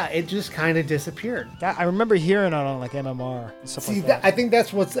it just kind of disappeared. I remember hearing it on like MMR and stuff like that. I think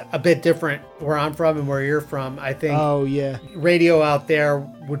that's what's a bit different where I'm from and where you're from. I think radio out there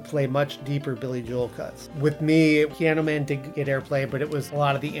would play much deeper Billy Joel cuts. With me, Piano Man did get airplay, but it was a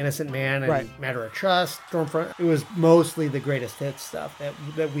lot of the Innocent Man and Matter of Trust, Stormfront. It was mostly the greatest hits stuff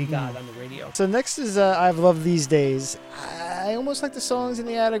that we got on the radio. So next is I've Loved These Days. I almost like the Songs in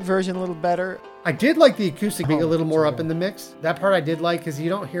the Attic version a little better. I did like the acoustic being a little more up in the mix. That part I did like because you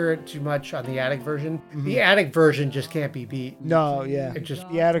don't hear it too much on the Attic version. The Attic version just can't be beat. No, yeah.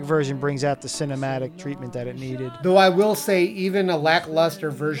 The Attic version brings out the cinematic treatment that it needed. Though I will say even a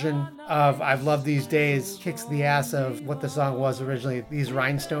lackluster version of I've Loved These Days kicks the ass of what the song was originally, These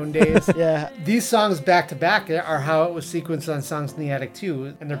Rhinestone Days. Yeah. These songs back to back are how it was sequenced on Songs in the Attic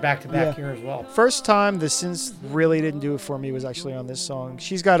too, and they're back to back here as well. First time the synths really didn't do it for me was actually on this song.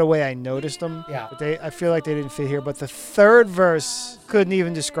 She's Got Away, I noticed them. Yeah. But I feel like they didn't fit here. But the third verse, couldn't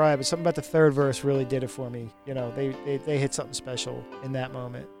even describe it. Something about the third verse really did it for me. They hit something special in that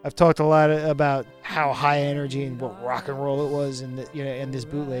moment. I've talked a lot about how high energy and what rock and roll it was in this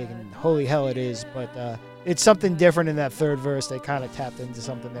bootleg, and holy hell it is. But It's something different in that third verse. They kind of tapped into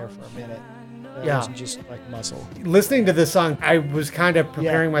something there for a minute. It Yeah. wasn't just like muscle. Listening to this song, I was kind of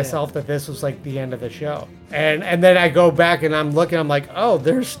preparing myself that this was like the end of the show. And then I go back and I'm looking, I'm like, oh,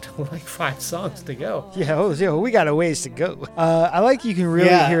 there's still like 5 songs to go. Yeah, we got a ways to go. I like you can really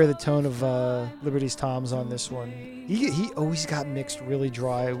Yeah. hear the tone of Liberty's toms on this one. He always got mixed really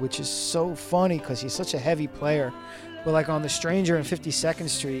dry, which is so funny because he's such a heavy player. But like on The Stranger and 52nd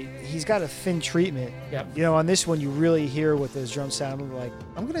Street, he's got a thin treatment. Yep. You know, on this one, you really hear what those drums sound like.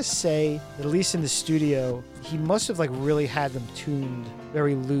 I'm going to say, at least in the studio, he must have like really had them tuned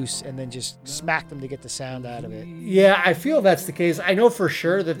very loose and then just smacked them to get the sound out of it. Yeah, I feel that's the case. I know for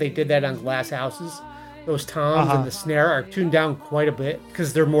sure that they did that on Glass Houses. Those toms and the snare are tuned down quite a bit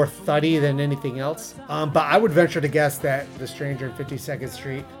because they're more thuddy than anything else. But I would venture to guess that The Stranger and 52nd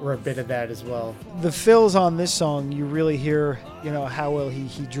Street were a bit of that as well. The fills on this song, you really hear, you know, how well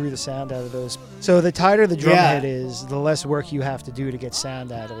he drew the sound out of those. So the tighter the drum head is, the less work you have to do to get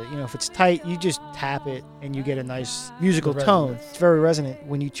sound out of it. You know, if it's tight, you just tap it and you get a nice musical tone. It's very resonant.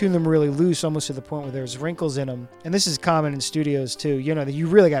 When you tune them really loose, almost to the point where there's wrinkles in them, and this is common in studios too, you know, that you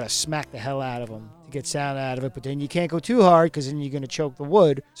really got to smack the hell out of them to get sound out of it, but then you can't go too hard because then you're going to choke the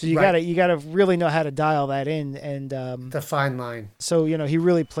wood. So you gotta really know how to dial that in. And The fine line. so, you know, he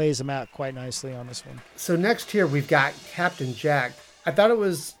really plays them out quite nicely on this one. So next here we've got Captain Jack. I thought it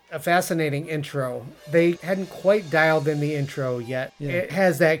was a fascinating intro. They hadn't quite dialed in the intro yet. Yeah. It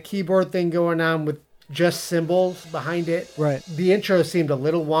has that keyboard thing going on with just cymbals behind it. Right. The intro seemed a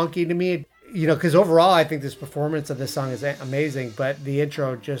little wonky to me, you know, because overall I think this performance of this song is amazing, but the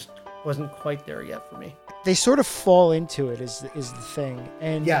intro just wasn't quite there yet for me. They sort of fall into it is the thing.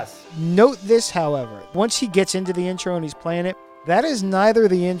 And Yes. note this, however, once he gets into the intro and he's playing it, that is neither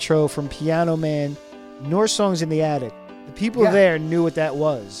the intro from Piano Man nor Songs in the Attic. The people there knew what that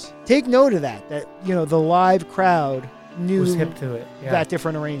was. Take note of that, you know, the live crowd knew Was hip to it. Yeah. that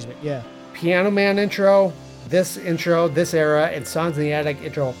different arrangement. Yeah. Piano Man intro, this era, and Songs in the Attic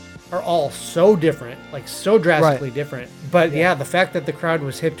intro are all so different, like so drastically different. But yeah, the fact that the crowd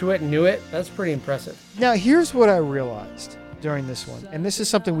was hip to it and knew it, that's pretty impressive. Now, here's what I realized during this one, and this is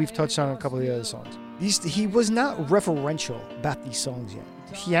something we've touched on in a couple of the other songs. He was not referential about these songs yet.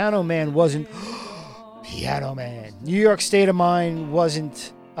 Piano Man wasn't Piano Man. New York State of Mind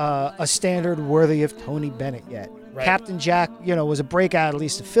wasn't a standard worthy of Tony Bennett yet. Right. Captain Jack, you know, was a breakout, at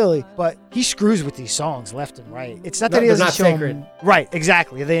least to Philly, but he screws with these songs left and right. It's not that he They're doesn't not show sacred. them. Right,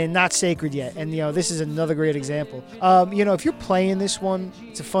 exactly. They're not sacred yet. And, you know, this is another great example. You know, if you're playing this one,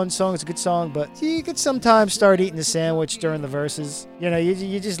 it's a fun song, it's a good song, but you could sometimes start eating the sandwich during the verses. You know,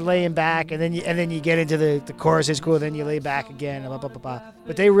 you're just laying back, and then you get into the chorus, it's cool, then you lay back again, blah, blah, blah, blah.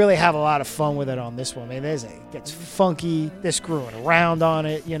 But they really have a lot of fun with it on this one. I mean, it gets funky, they're screwing around on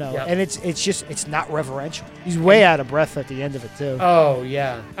it, you know, and it's not reverential. He's way out of breath at the end of it, too. Oh,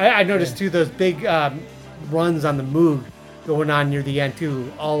 yeah. I noticed, too, those big runs on the Moog going on near the end,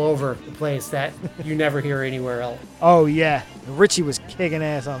 too, all over the place that you never hear anywhere else. Oh, yeah. Richie was kicking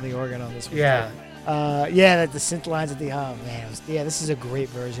ass on the organ on this one. Yeah. Too. That the synth lines at the this is a great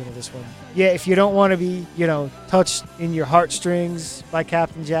version of this one. Yeah, if you don't want to be, you know, touched in your heartstrings by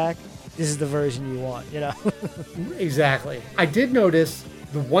Captain Jack, this is the version you want, you know. Exactly. I did notice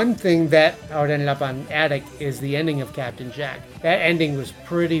the one thing that how it ended up on Attic is the ending of Captain Jack. That ending was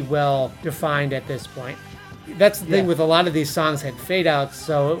pretty well defined at this point. That's the thing with a lot of these songs had fade outs,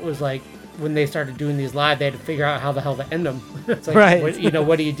 so it was like when they started doing these live, they had to figure out how the hell to end them. It's like, Right. what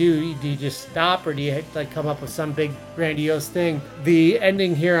do you do? Do you just stop, or do you like come up with some big grandiose thing? The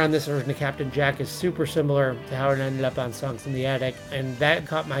ending here on this version of Captain Jack is super similar to how it ended up on Songs in the Attic, and that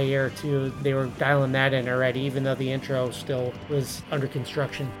caught my ear too. They were dialing that in already, even though the intro still was under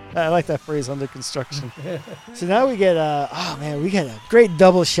construction. I like that phrase, under construction. So now we get we get a great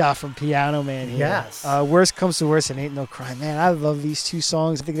double shot from Piano Man here. Yes. Worst comes to worst and Ain't No Crime. Man, I love these two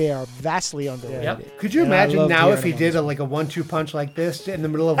songs. I think they are vastly underrated. Yep. Could you And I imagine love now if Piano he Man. did a 1-2 punch like this in the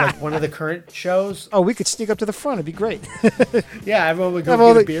middle of like one of the current shows? Oh, we could sneak up to the front. It'd be great. Yeah, everyone would go Have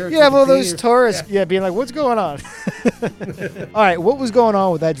all get a beer. have all those or- tourists, being like, "What's going on?" All right, what was going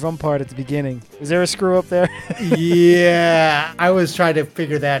on with that drum part at the beginning? Was there a screw up there? Yeah, I was trying to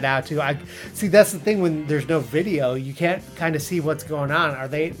figure that out too. I see that's the thing when there's no video, you can't kind of see what's going on. Are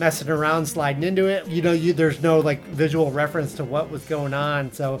they messing around, sliding into it? You know, there's no like visual reference to what was going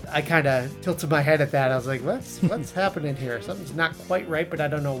on. So I kind of tilted my head at that. I was like, what's happening here? Something's not quite right, but I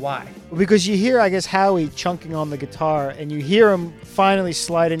don't know why. Well, because you hear, I guess, Howie chunking on the guitar, and you hear him finally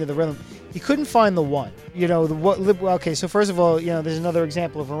slide into the rhythm. He couldn't find the one. You know, okay, so first of all, you know, there's another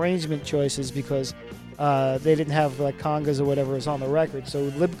example of arrangement choices because they didn't have like congas or whatever is on the record. So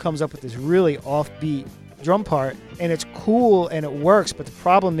Lib comes up with this really offbeat drum part, and it's cool and it works, but the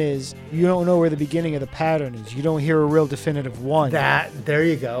problem is you don't know where the beginning of the pattern is. You don't hear a real definitive one. There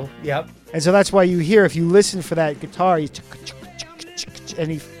you go. Yep. And so that's why you hear, if you listen for that guitar, and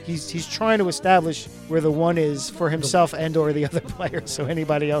he's trying to establish where the one is for himself and or the other player, so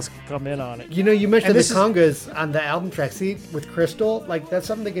anybody else can come in on it. You know, you mentioned the congas on the album track. See, with Crystal, like that's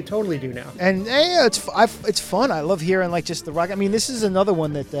something they could totally do now. And yeah, it's fun. I love hearing like just the rock. I mean, this is another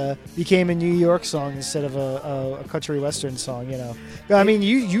one that became a New York song instead of a country western song. You know, I mean,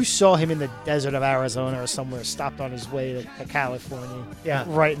 you saw him in the desert of Arizona or somewhere, stopped on his way to California. Yeah,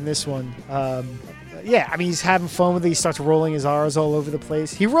 right in this one. Yeah, I mean, he's having fun with it. He starts rolling his R's all over the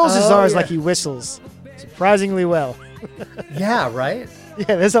place. He rolls his R's like he whistles, surprisingly well. Yeah, right?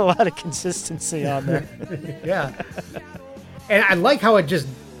 Yeah, there's a lot of consistency on there. Yeah. And I like how it just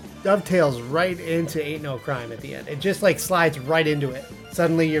dovetails right into Ain't No Crime at the end. It just like slides right into it.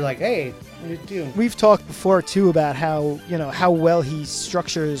 Suddenly you're like, hey, new tune. We've talked before, too, about how, you know, how well he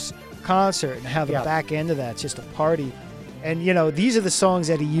structures concert and how the back end of that's just a party. And, you know, these are the songs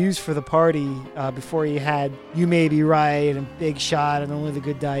that he used for the party before he had You May Be Right and Big Shot and Only the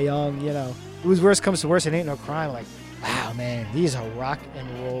Good Die Young, you know. It was Worst Comes to Worst and Ain't No Crime. Like, wow, man, these are rock and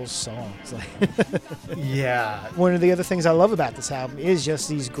roll songs. Yeah. One of the other things I love about this album is just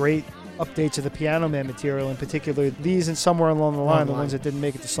these great updates of the Piano Man material, in particular these and Somewhere Along the Line, the ones that didn't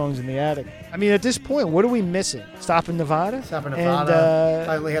make it to Songs in the Attic. I mean, at this point, what are we missing? Stop in Nevada? Stop in Nevada. If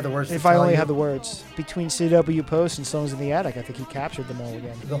I Only Had the Words. If I Only Had the Words. Between CW Post and Songs in the Attic, I think he captured them all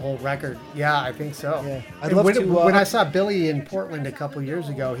again. The whole record. Yeah, I think so. Yeah. When I saw Billy in Portland a couple years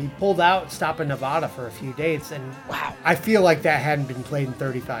ago, he pulled out Stop in Nevada for a few dates, and wow, I feel like that hadn't been played in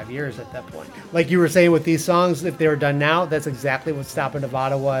 35 years at that point. Like you were saying with these songs, if they were done now, that's exactly what Stop in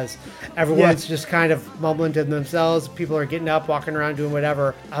Nevada was. Everyone's just kind of mumbling to themselves. People are getting up, walking around, doing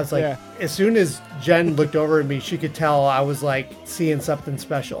whatever. I was like, as soon as Jen looked over at me, she could tell I was like seeing something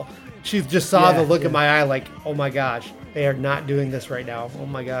special. She just saw the look in my eye like, oh my gosh, they are not doing this right now. Oh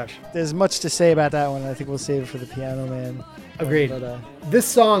my gosh. There's much to say about that one. I think we'll save it for the Piano Man. Agreed. This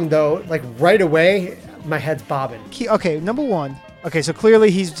song, though, like right away, my head's bobbing. Okay, number one. Okay, so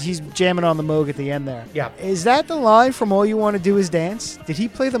clearly he's jamming on the Moog at the end there. Yeah. Is that the line from All You Want to Do Is Dance? Did he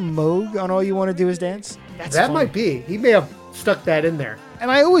play the Moog on All You Want to Do Is Dance? That funny. Might be. He may have stuck that in there.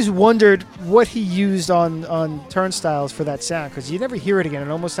 And I always wondered what he used on Turnstiles for that sound, because you never hear it again. It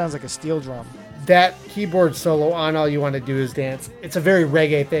almost sounds like a steel drum. That keyboard solo on All You Want to Do Is Dance, it's a very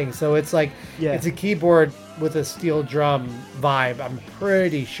reggae thing. So it's like, it's a keyboard with a steel drum vibe, I'm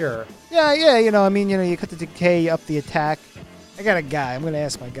pretty sure. Yeah, you know, I mean, you know, you cut the decay, up the attack. I got a guy. I'm going to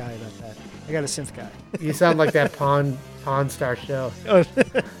ask my guy about that. I got a synth guy. You sound like that Pawn Star show. Oh,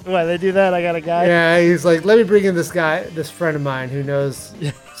 why, they do that? I got a guy? Yeah, he's like, let me bring in this guy, this friend of mine who knows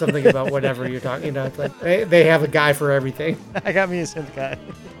something about whatever you're talking. You know, it's like they have a guy for everything. I got me a synth guy.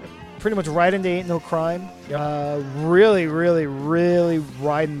 Pretty much right into Ain't No Crime. Yep. Really, really, really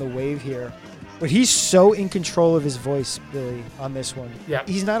riding the wave here. But he's so in control of his voice, Billy, on this one. Yeah.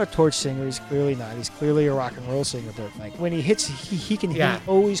 He's not a torch singer. He's clearly not. He's clearly a rock and roll singer. But like when he hits, he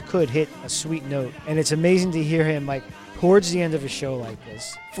always could hit a sweet note. And it's amazing to hear him like towards the end of a show like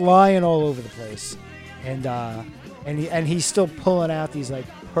this, flying all over the place, and he's still pulling out these like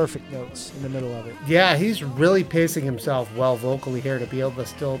perfect notes in the middle of it. Yeah, he's really pacing himself well vocally here to be able to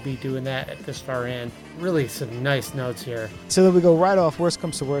still be doing that at this far in. Really some nice notes here. So then we go right off Worst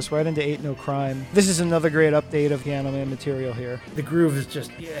Comes to Worst, right into Ain't No Crime. This is another great update of Piano Man material here. The groove is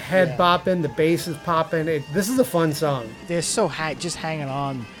just head bopping, the bass is popping. This is a fun song. They're so just hanging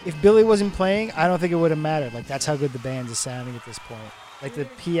on. If Billy wasn't playing, I don't think it would have mattered. Like, that's how good the band is sounding at this point. Like, the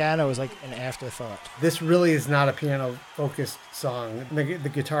piano is like an afterthought. This really is not a piano-focused song. The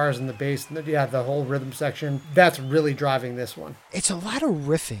guitars and the bass, the whole rhythm section, that's really driving this one. It's a lot of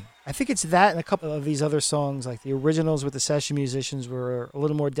riffing. I think it's that and a couple of these other songs, like the originals with the session musicians were a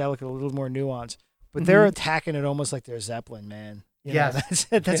little more delicate, a little more nuanced. But they're attacking it almost like they're Zeppelin, man. That's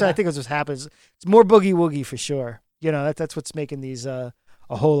what I think is what happens. It's more boogie-woogie for sure. You know, that's what's making these a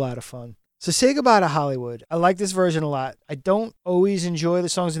whole lot of fun. So Say Goodbye to Hollywood. I like this version a lot. I don't always enjoy the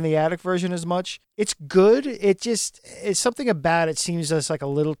Songs in the Attic version as much. It's good. It's something about it seems just like a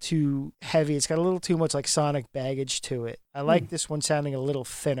little too heavy. It's got a little too much like sonic baggage to it. I like this one sounding a little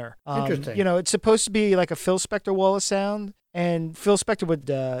thinner. Interesting. You know, it's supposed to be like a Phil Spector Wallace sound, and Phil Spector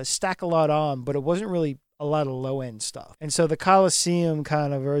would stack a lot on, but it wasn't really a lot of low-end stuff. And so the Coliseum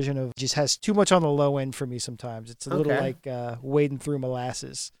kind of version of just has too much on the low end for me sometimes. It's a little like wading through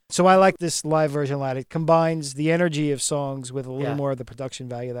molasses. So I like this live version a lot. It combines the energy of songs with a little more of the production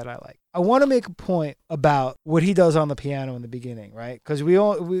value that I like. I want to make a point about what he does on the piano in the beginning, right? Because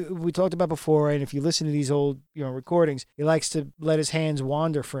we talked about before, and if you listen to these old recordings, he likes to let his hands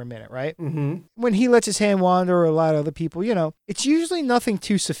wander for a minute, right? Mm-hmm. When he lets his hand wander, or a lot of other people, it's usually nothing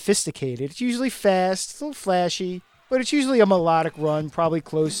too sophisticated. It's usually fast, it's a little flashy, but it's usually a melodic run, probably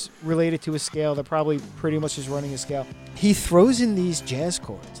close related to a scale. They're probably pretty much just running a scale. He throws in these jazz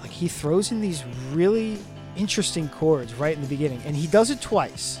chords. Like, he throws in these really interesting chords right in the beginning, and he does it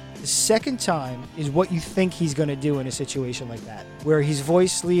twice. The second time is what you think he's going to do in a situation like that, where he's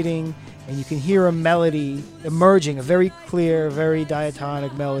voice leading and you can hear a melody emerging, a very clear, very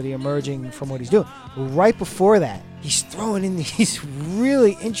diatonic melody emerging from what he's doing. But right before that, he's throwing in these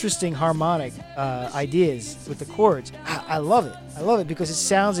really interesting harmonic ideas with the chords. I love it. I love it because it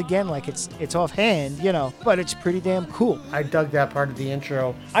sounds, again, like it's offhand, but it's pretty damn cool. I dug that part of the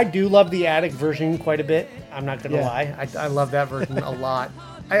intro. I do love the Attic version quite a bit. I'm not going to lie. I love that version a lot.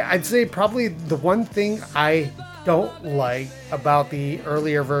 I'd say probably the one thing I don't like about the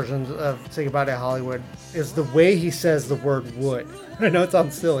earlier versions of Say Goodbye to Hollywood is the way he says the word would. I know it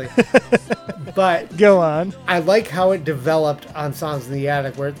sounds silly, but go on. I like how it developed on Songs in the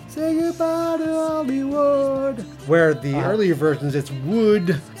Attic, where it's Say Goodbye to Hollywood, where the earlier versions it's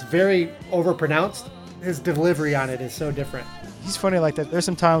would. It's very overpronounced. His delivery on it is so different. He's funny like that. There's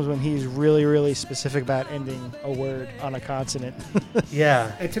some times when he's really, really specific about ending a word on a consonant.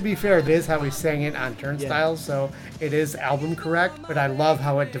 Yeah. And to be fair, it is how he sang it on Turnstiles, so it is album correct, but I love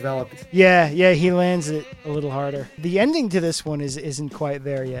how it developed. Yeah, he lands it a little harder. The ending to this one isn't quite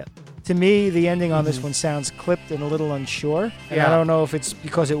there yet. To me, the ending on this one sounds clipped and a little unsure. And I don't know if it's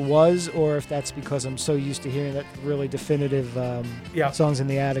because it was or if that's because I'm so used to hearing that really definitive Songs in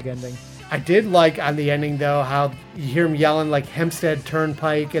the Attic ending. I did like on the ending, though, how you hear him yelling like Hempstead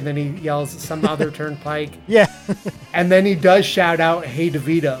Turnpike, and then he yells some other turnpike. Yeah. And then he does shout out, "Hey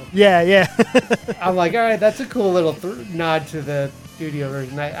DeVito." Yeah. I'm like, all right, that's a cool little nod to the studio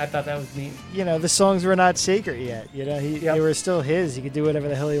version. I thought that was neat. The songs were not sacred yet. They were still his. He could do whatever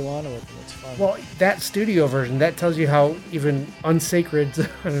the hell he wanted with them. It's fun. Well, that studio version, that tells you how even unsacred, I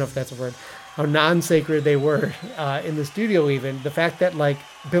don't know if that's a word, how non-sacred they were in the studio even. The fact that, like,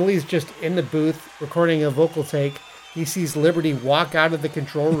 Billy's just in the booth recording a vocal take. He sees Liberty walk out of the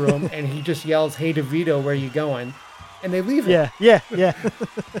control room, and he just yells, "Hey, DeVito, where you going?" And they leave it. Yeah.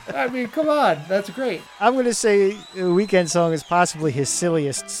 I mean, come on. That's great. I'm going to say the Weekend song is possibly his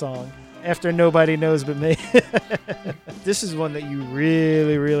silliest song. After Nobody Knows But Me. This is one that you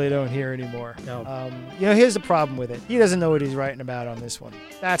really, really don't hear anymore. No. Here's the problem with it. He doesn't know what he's writing about on this one.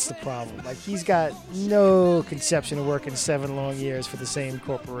 That's the problem. Like, he's got no conception of working 7 long years for the same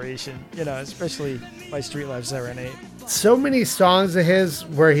corporation, especially by Street Life Serenade. So many songs of his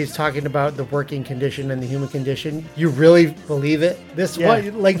where he's talking about the working condition and the human condition. You really believe it? This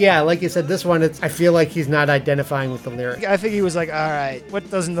one, like you said, this one, I feel like he's not identifying with the lyric. I think he was like, all right, what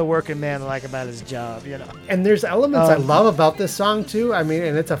doesn't the working man like about his job, And there's elements I love about this song too. I mean,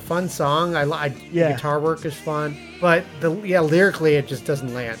 and it's a fun song. Guitar work is fun, but lyrically it just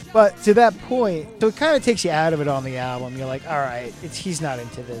doesn't land. But to that point, so it kind of takes you out of it on the album. You're like, all right, he's not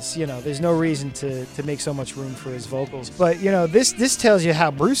into this. There's no reason to make so much room for his vocals. But this tells you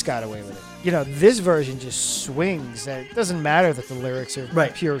how Bruce got away with it. This version just swings. It doesn't matter that the lyrics are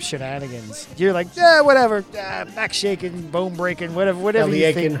pure shenanigans. You're like, whatever, back shaking, bone breaking, whatever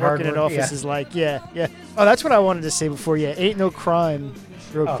you think working in office is like. Yeah. Oh, that's what I wanted to say before. Yeah, Ain't No Crime.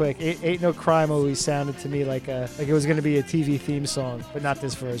 Real quick, Ain't No Crime always sounded to me like it was going to be a TV theme song, but not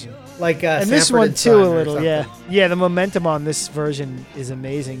this version. And this one too, a little, yeah. The momentum on this version is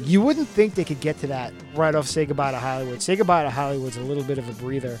amazing. You wouldn't think they could get to that right off Say Goodbye to Hollywood. Say Goodbye to Hollywood's a little bit of a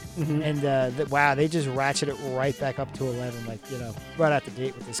breather, and they just ratchet it right back up to 11, right out the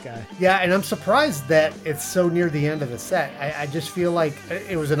gate with this guy. Yeah, and I'm surprised that it's so near the end of the set. I just feel like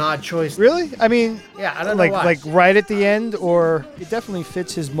it was an odd choice. Really? I mean, I don't know why. Like right at the end, or it definitely fits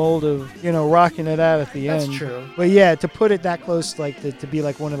his mold of rocking it out at the end. That's true. But to put it that close, to be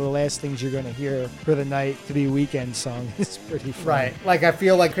like one of the last things you're going to hear for the night to be Weekend song is pretty fun. Right. Like, I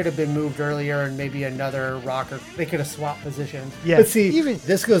feel like it could have been moved earlier and maybe another rocker. They could have swapped positions. Yeah. But see, even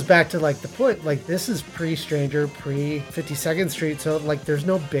this goes back to the point. This is pre-Stranger, pre-52nd Street, so there's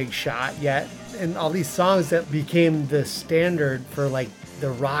no big shot yet. And all these songs that became the standard for the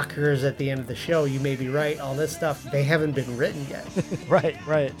rockers at the end of the show, you may be right, all this stuff, they haven't been written yet.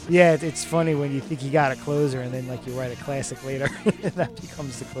 Right. Yeah, it's funny when you think you got a closer and then you write a classic later and that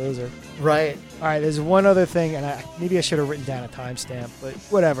becomes the closer. Right. All right, there's one other thing, and maybe I should have written down a timestamp, but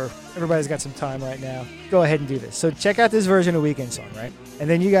whatever. everybody's got some time right now. Go ahead and do this. So check out this version of Weekend Song, right? And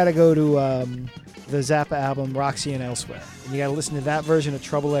then you got to go to the Zappa album, Roxy and Elsewhere. And you got to listen to that version of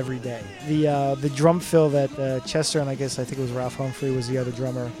Trouble Every Day. The drum fill that Chester, and I think it was Ralph Humphrey was the other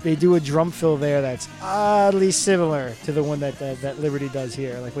drummer. They do a drum fill there that's oddly similar to the one that Liberty does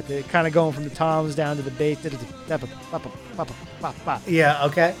here. Like with the kind of going from the toms down to the bass. Yeah,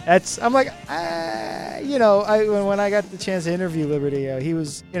 okay. I'm like, when I got the chance to interview Liberty, he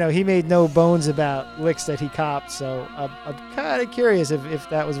was, he made no bones about licks that he copped. So I'm kind of curious if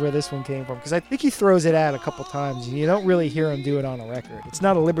that was where this one came from, because I think he throws it out a couple times and you don't really hear him do it on a record. It's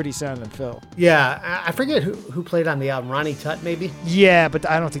not a Liberty sounding fill. Yeah, I forget who played on the album. Ronnie Tutt, maybe? Yeah, but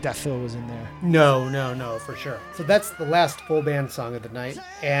I don't think that fill was in there. No, for sure. So that's the last full band song of the night.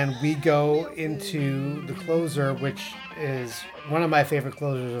 And we go into the closer, which is one of my favorite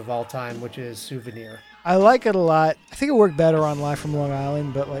closers of all time, which is Souvenir. I like it a lot. I think it worked better on Live from Long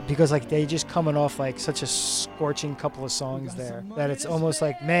Island, but because they just coming off such a scorching couple of songs there that it's almost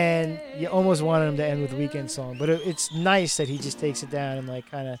like, man, you almost wanted him to end with Weekend Song. But it's nice that he just takes it down and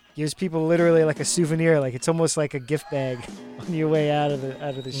kind of gives people literally a souvenir. It's almost like a gift bag on your way out of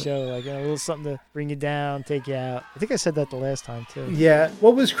the show, a little something to bring you down, take you out. I think I said that the last time too. Yeah.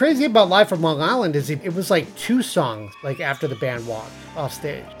 What was crazy about Live from Long Island is it was 2 songs after the band walked off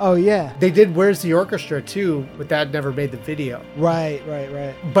stage. Oh yeah. They did Where's the Orchestra too, but that never made the video. Right.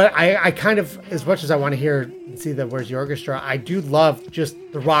 But I kind of, as much as I want to hear and see the Where's the Orchestra, I do love just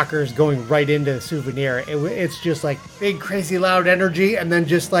the rockers going right into Souvenir. It's just big, crazy, loud energy, and then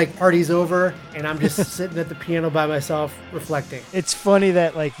just party's over, and I'm just sitting at the piano by myself reflecting. It's funny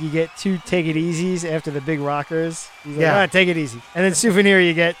that you get 2 Take It Easies after the big rockers. He's like, yeah, all right, take it easy. And then Souvenir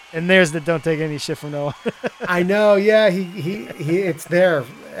you get, and there's the Don't Take Any Shit from No One. I know, yeah, he it's there.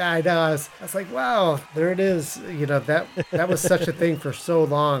 I know. I was like, wow, there it is. That was such a thing for so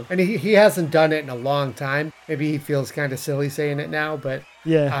long. And he hasn't done it in a long time. Maybe he feels kind of silly saying it now, but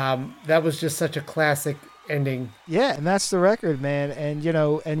yeah, that was just such a classic ending. Yeah, and that's the record, man. And,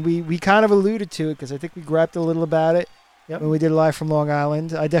 and we kind of alluded to it because I think we griped a little about it. Yep. When we did Live from Long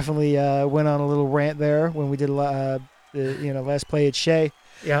Island. I definitely went on a little rant there when we did Last Play at Shea.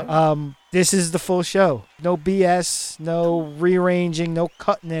 Yeah. This is the full show. No BS, no rearranging, no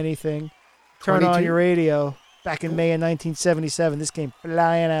cutting anything. Turn 22. On your radio. Back in May of 1977, this came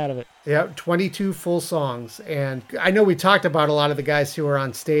flying out of it. Yeah, 22 full songs. And I know we talked about a lot of the guys who were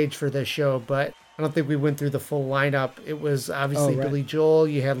on stage for this show, but I don't think we went through the full lineup. It was obviously Billy Joel.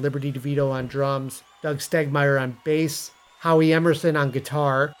 You had Liberty DeVito on drums, Doug Stegmeyer on bass, Howie Emerson on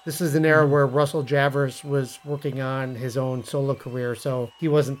guitar. This is an era where Russell Javers was working on his own solo career, so he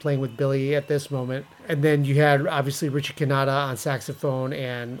wasn't playing with Billy at this moment. And then you had, obviously, Richie Cannata on saxophone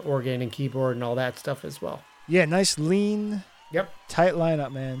and organ and keyboard and all that stuff as well. Yeah, nice, lean, tight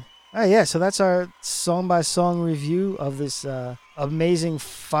lineup, man. Oh, yeah, so that's our song-by-song review of this amazing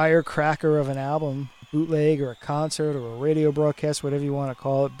firecracker of an album, bootleg or a concert or a radio broadcast, whatever you want to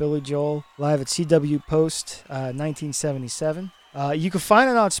call it. Billy Joel, live at CW Post, 1977. You can find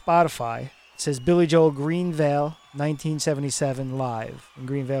it on Spotify. It says Billy Joel Greenvale, 1977 live. And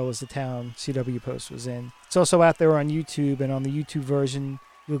Greenvale was the town CW Post was in. It's also out there on YouTube, and on the YouTube version,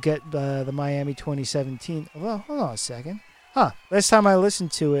 you'll get the Miami 2017. Well, hold on a second. Last time I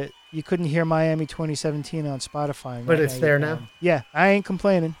listened to it, you couldn't hear Miami 2017 on Spotify. But it's there now? Yeah, I ain't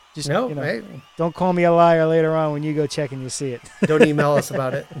complaining. Just, right? Don't call me a liar later on when you go check and you see it. Don't email us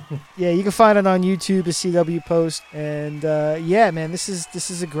about it. Yeah, you can find it on YouTube, a CW Post. And yeah, man, this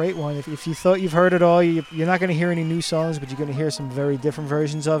is a great one. If you thought you've heard it all, you're not going to hear any new songs, but you're going to hear some very different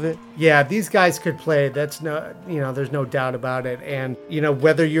versions of it. Yeah, these guys could play. That's there's no doubt about it. And,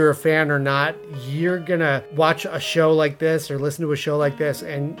 whether you're a fan or not, you're going to watch a show like this or listen to a show like this,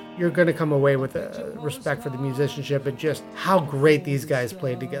 and you're going to come away with a respect for the musicianship and just how great these guys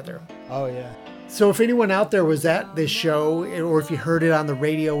played together. Oh, yeah. So if anyone out there was at this show, or if you heard it on the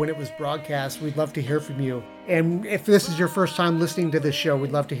radio when it was broadcast, we'd love to hear from you. And if this is your first time listening to this show,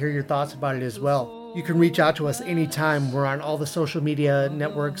 we'd love to hear your thoughts about it as well. You can reach out to us anytime. We're on all the social media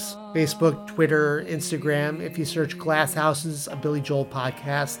networks, Facebook, Twitter, Instagram. If you search Glass Houses, a Billy Joel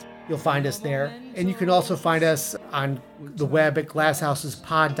podcast, you'll find us there. And you can also find us on the web at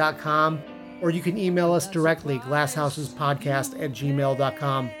glasshousespod.com. Or you can email us directly,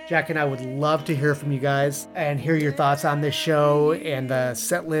 glasshousespodcast@gmail.com. Jack and I would love to hear from you guys and hear your thoughts on this show and the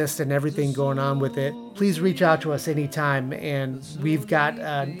set list and everything going on with it. Please reach out to us anytime, and we've got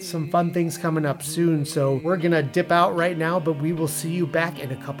some fun things coming up soon. So we're going to dip out right now, but we will see you back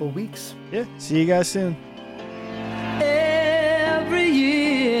in a couple weeks. Yeah, see you guys soon. Every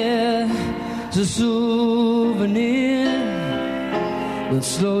year, it's a souvenir. but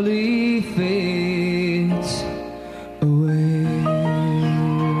slowly fades away.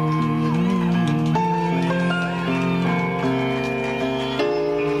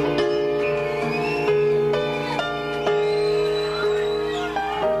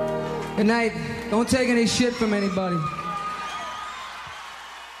 Good night. Don't take any shit from anybody.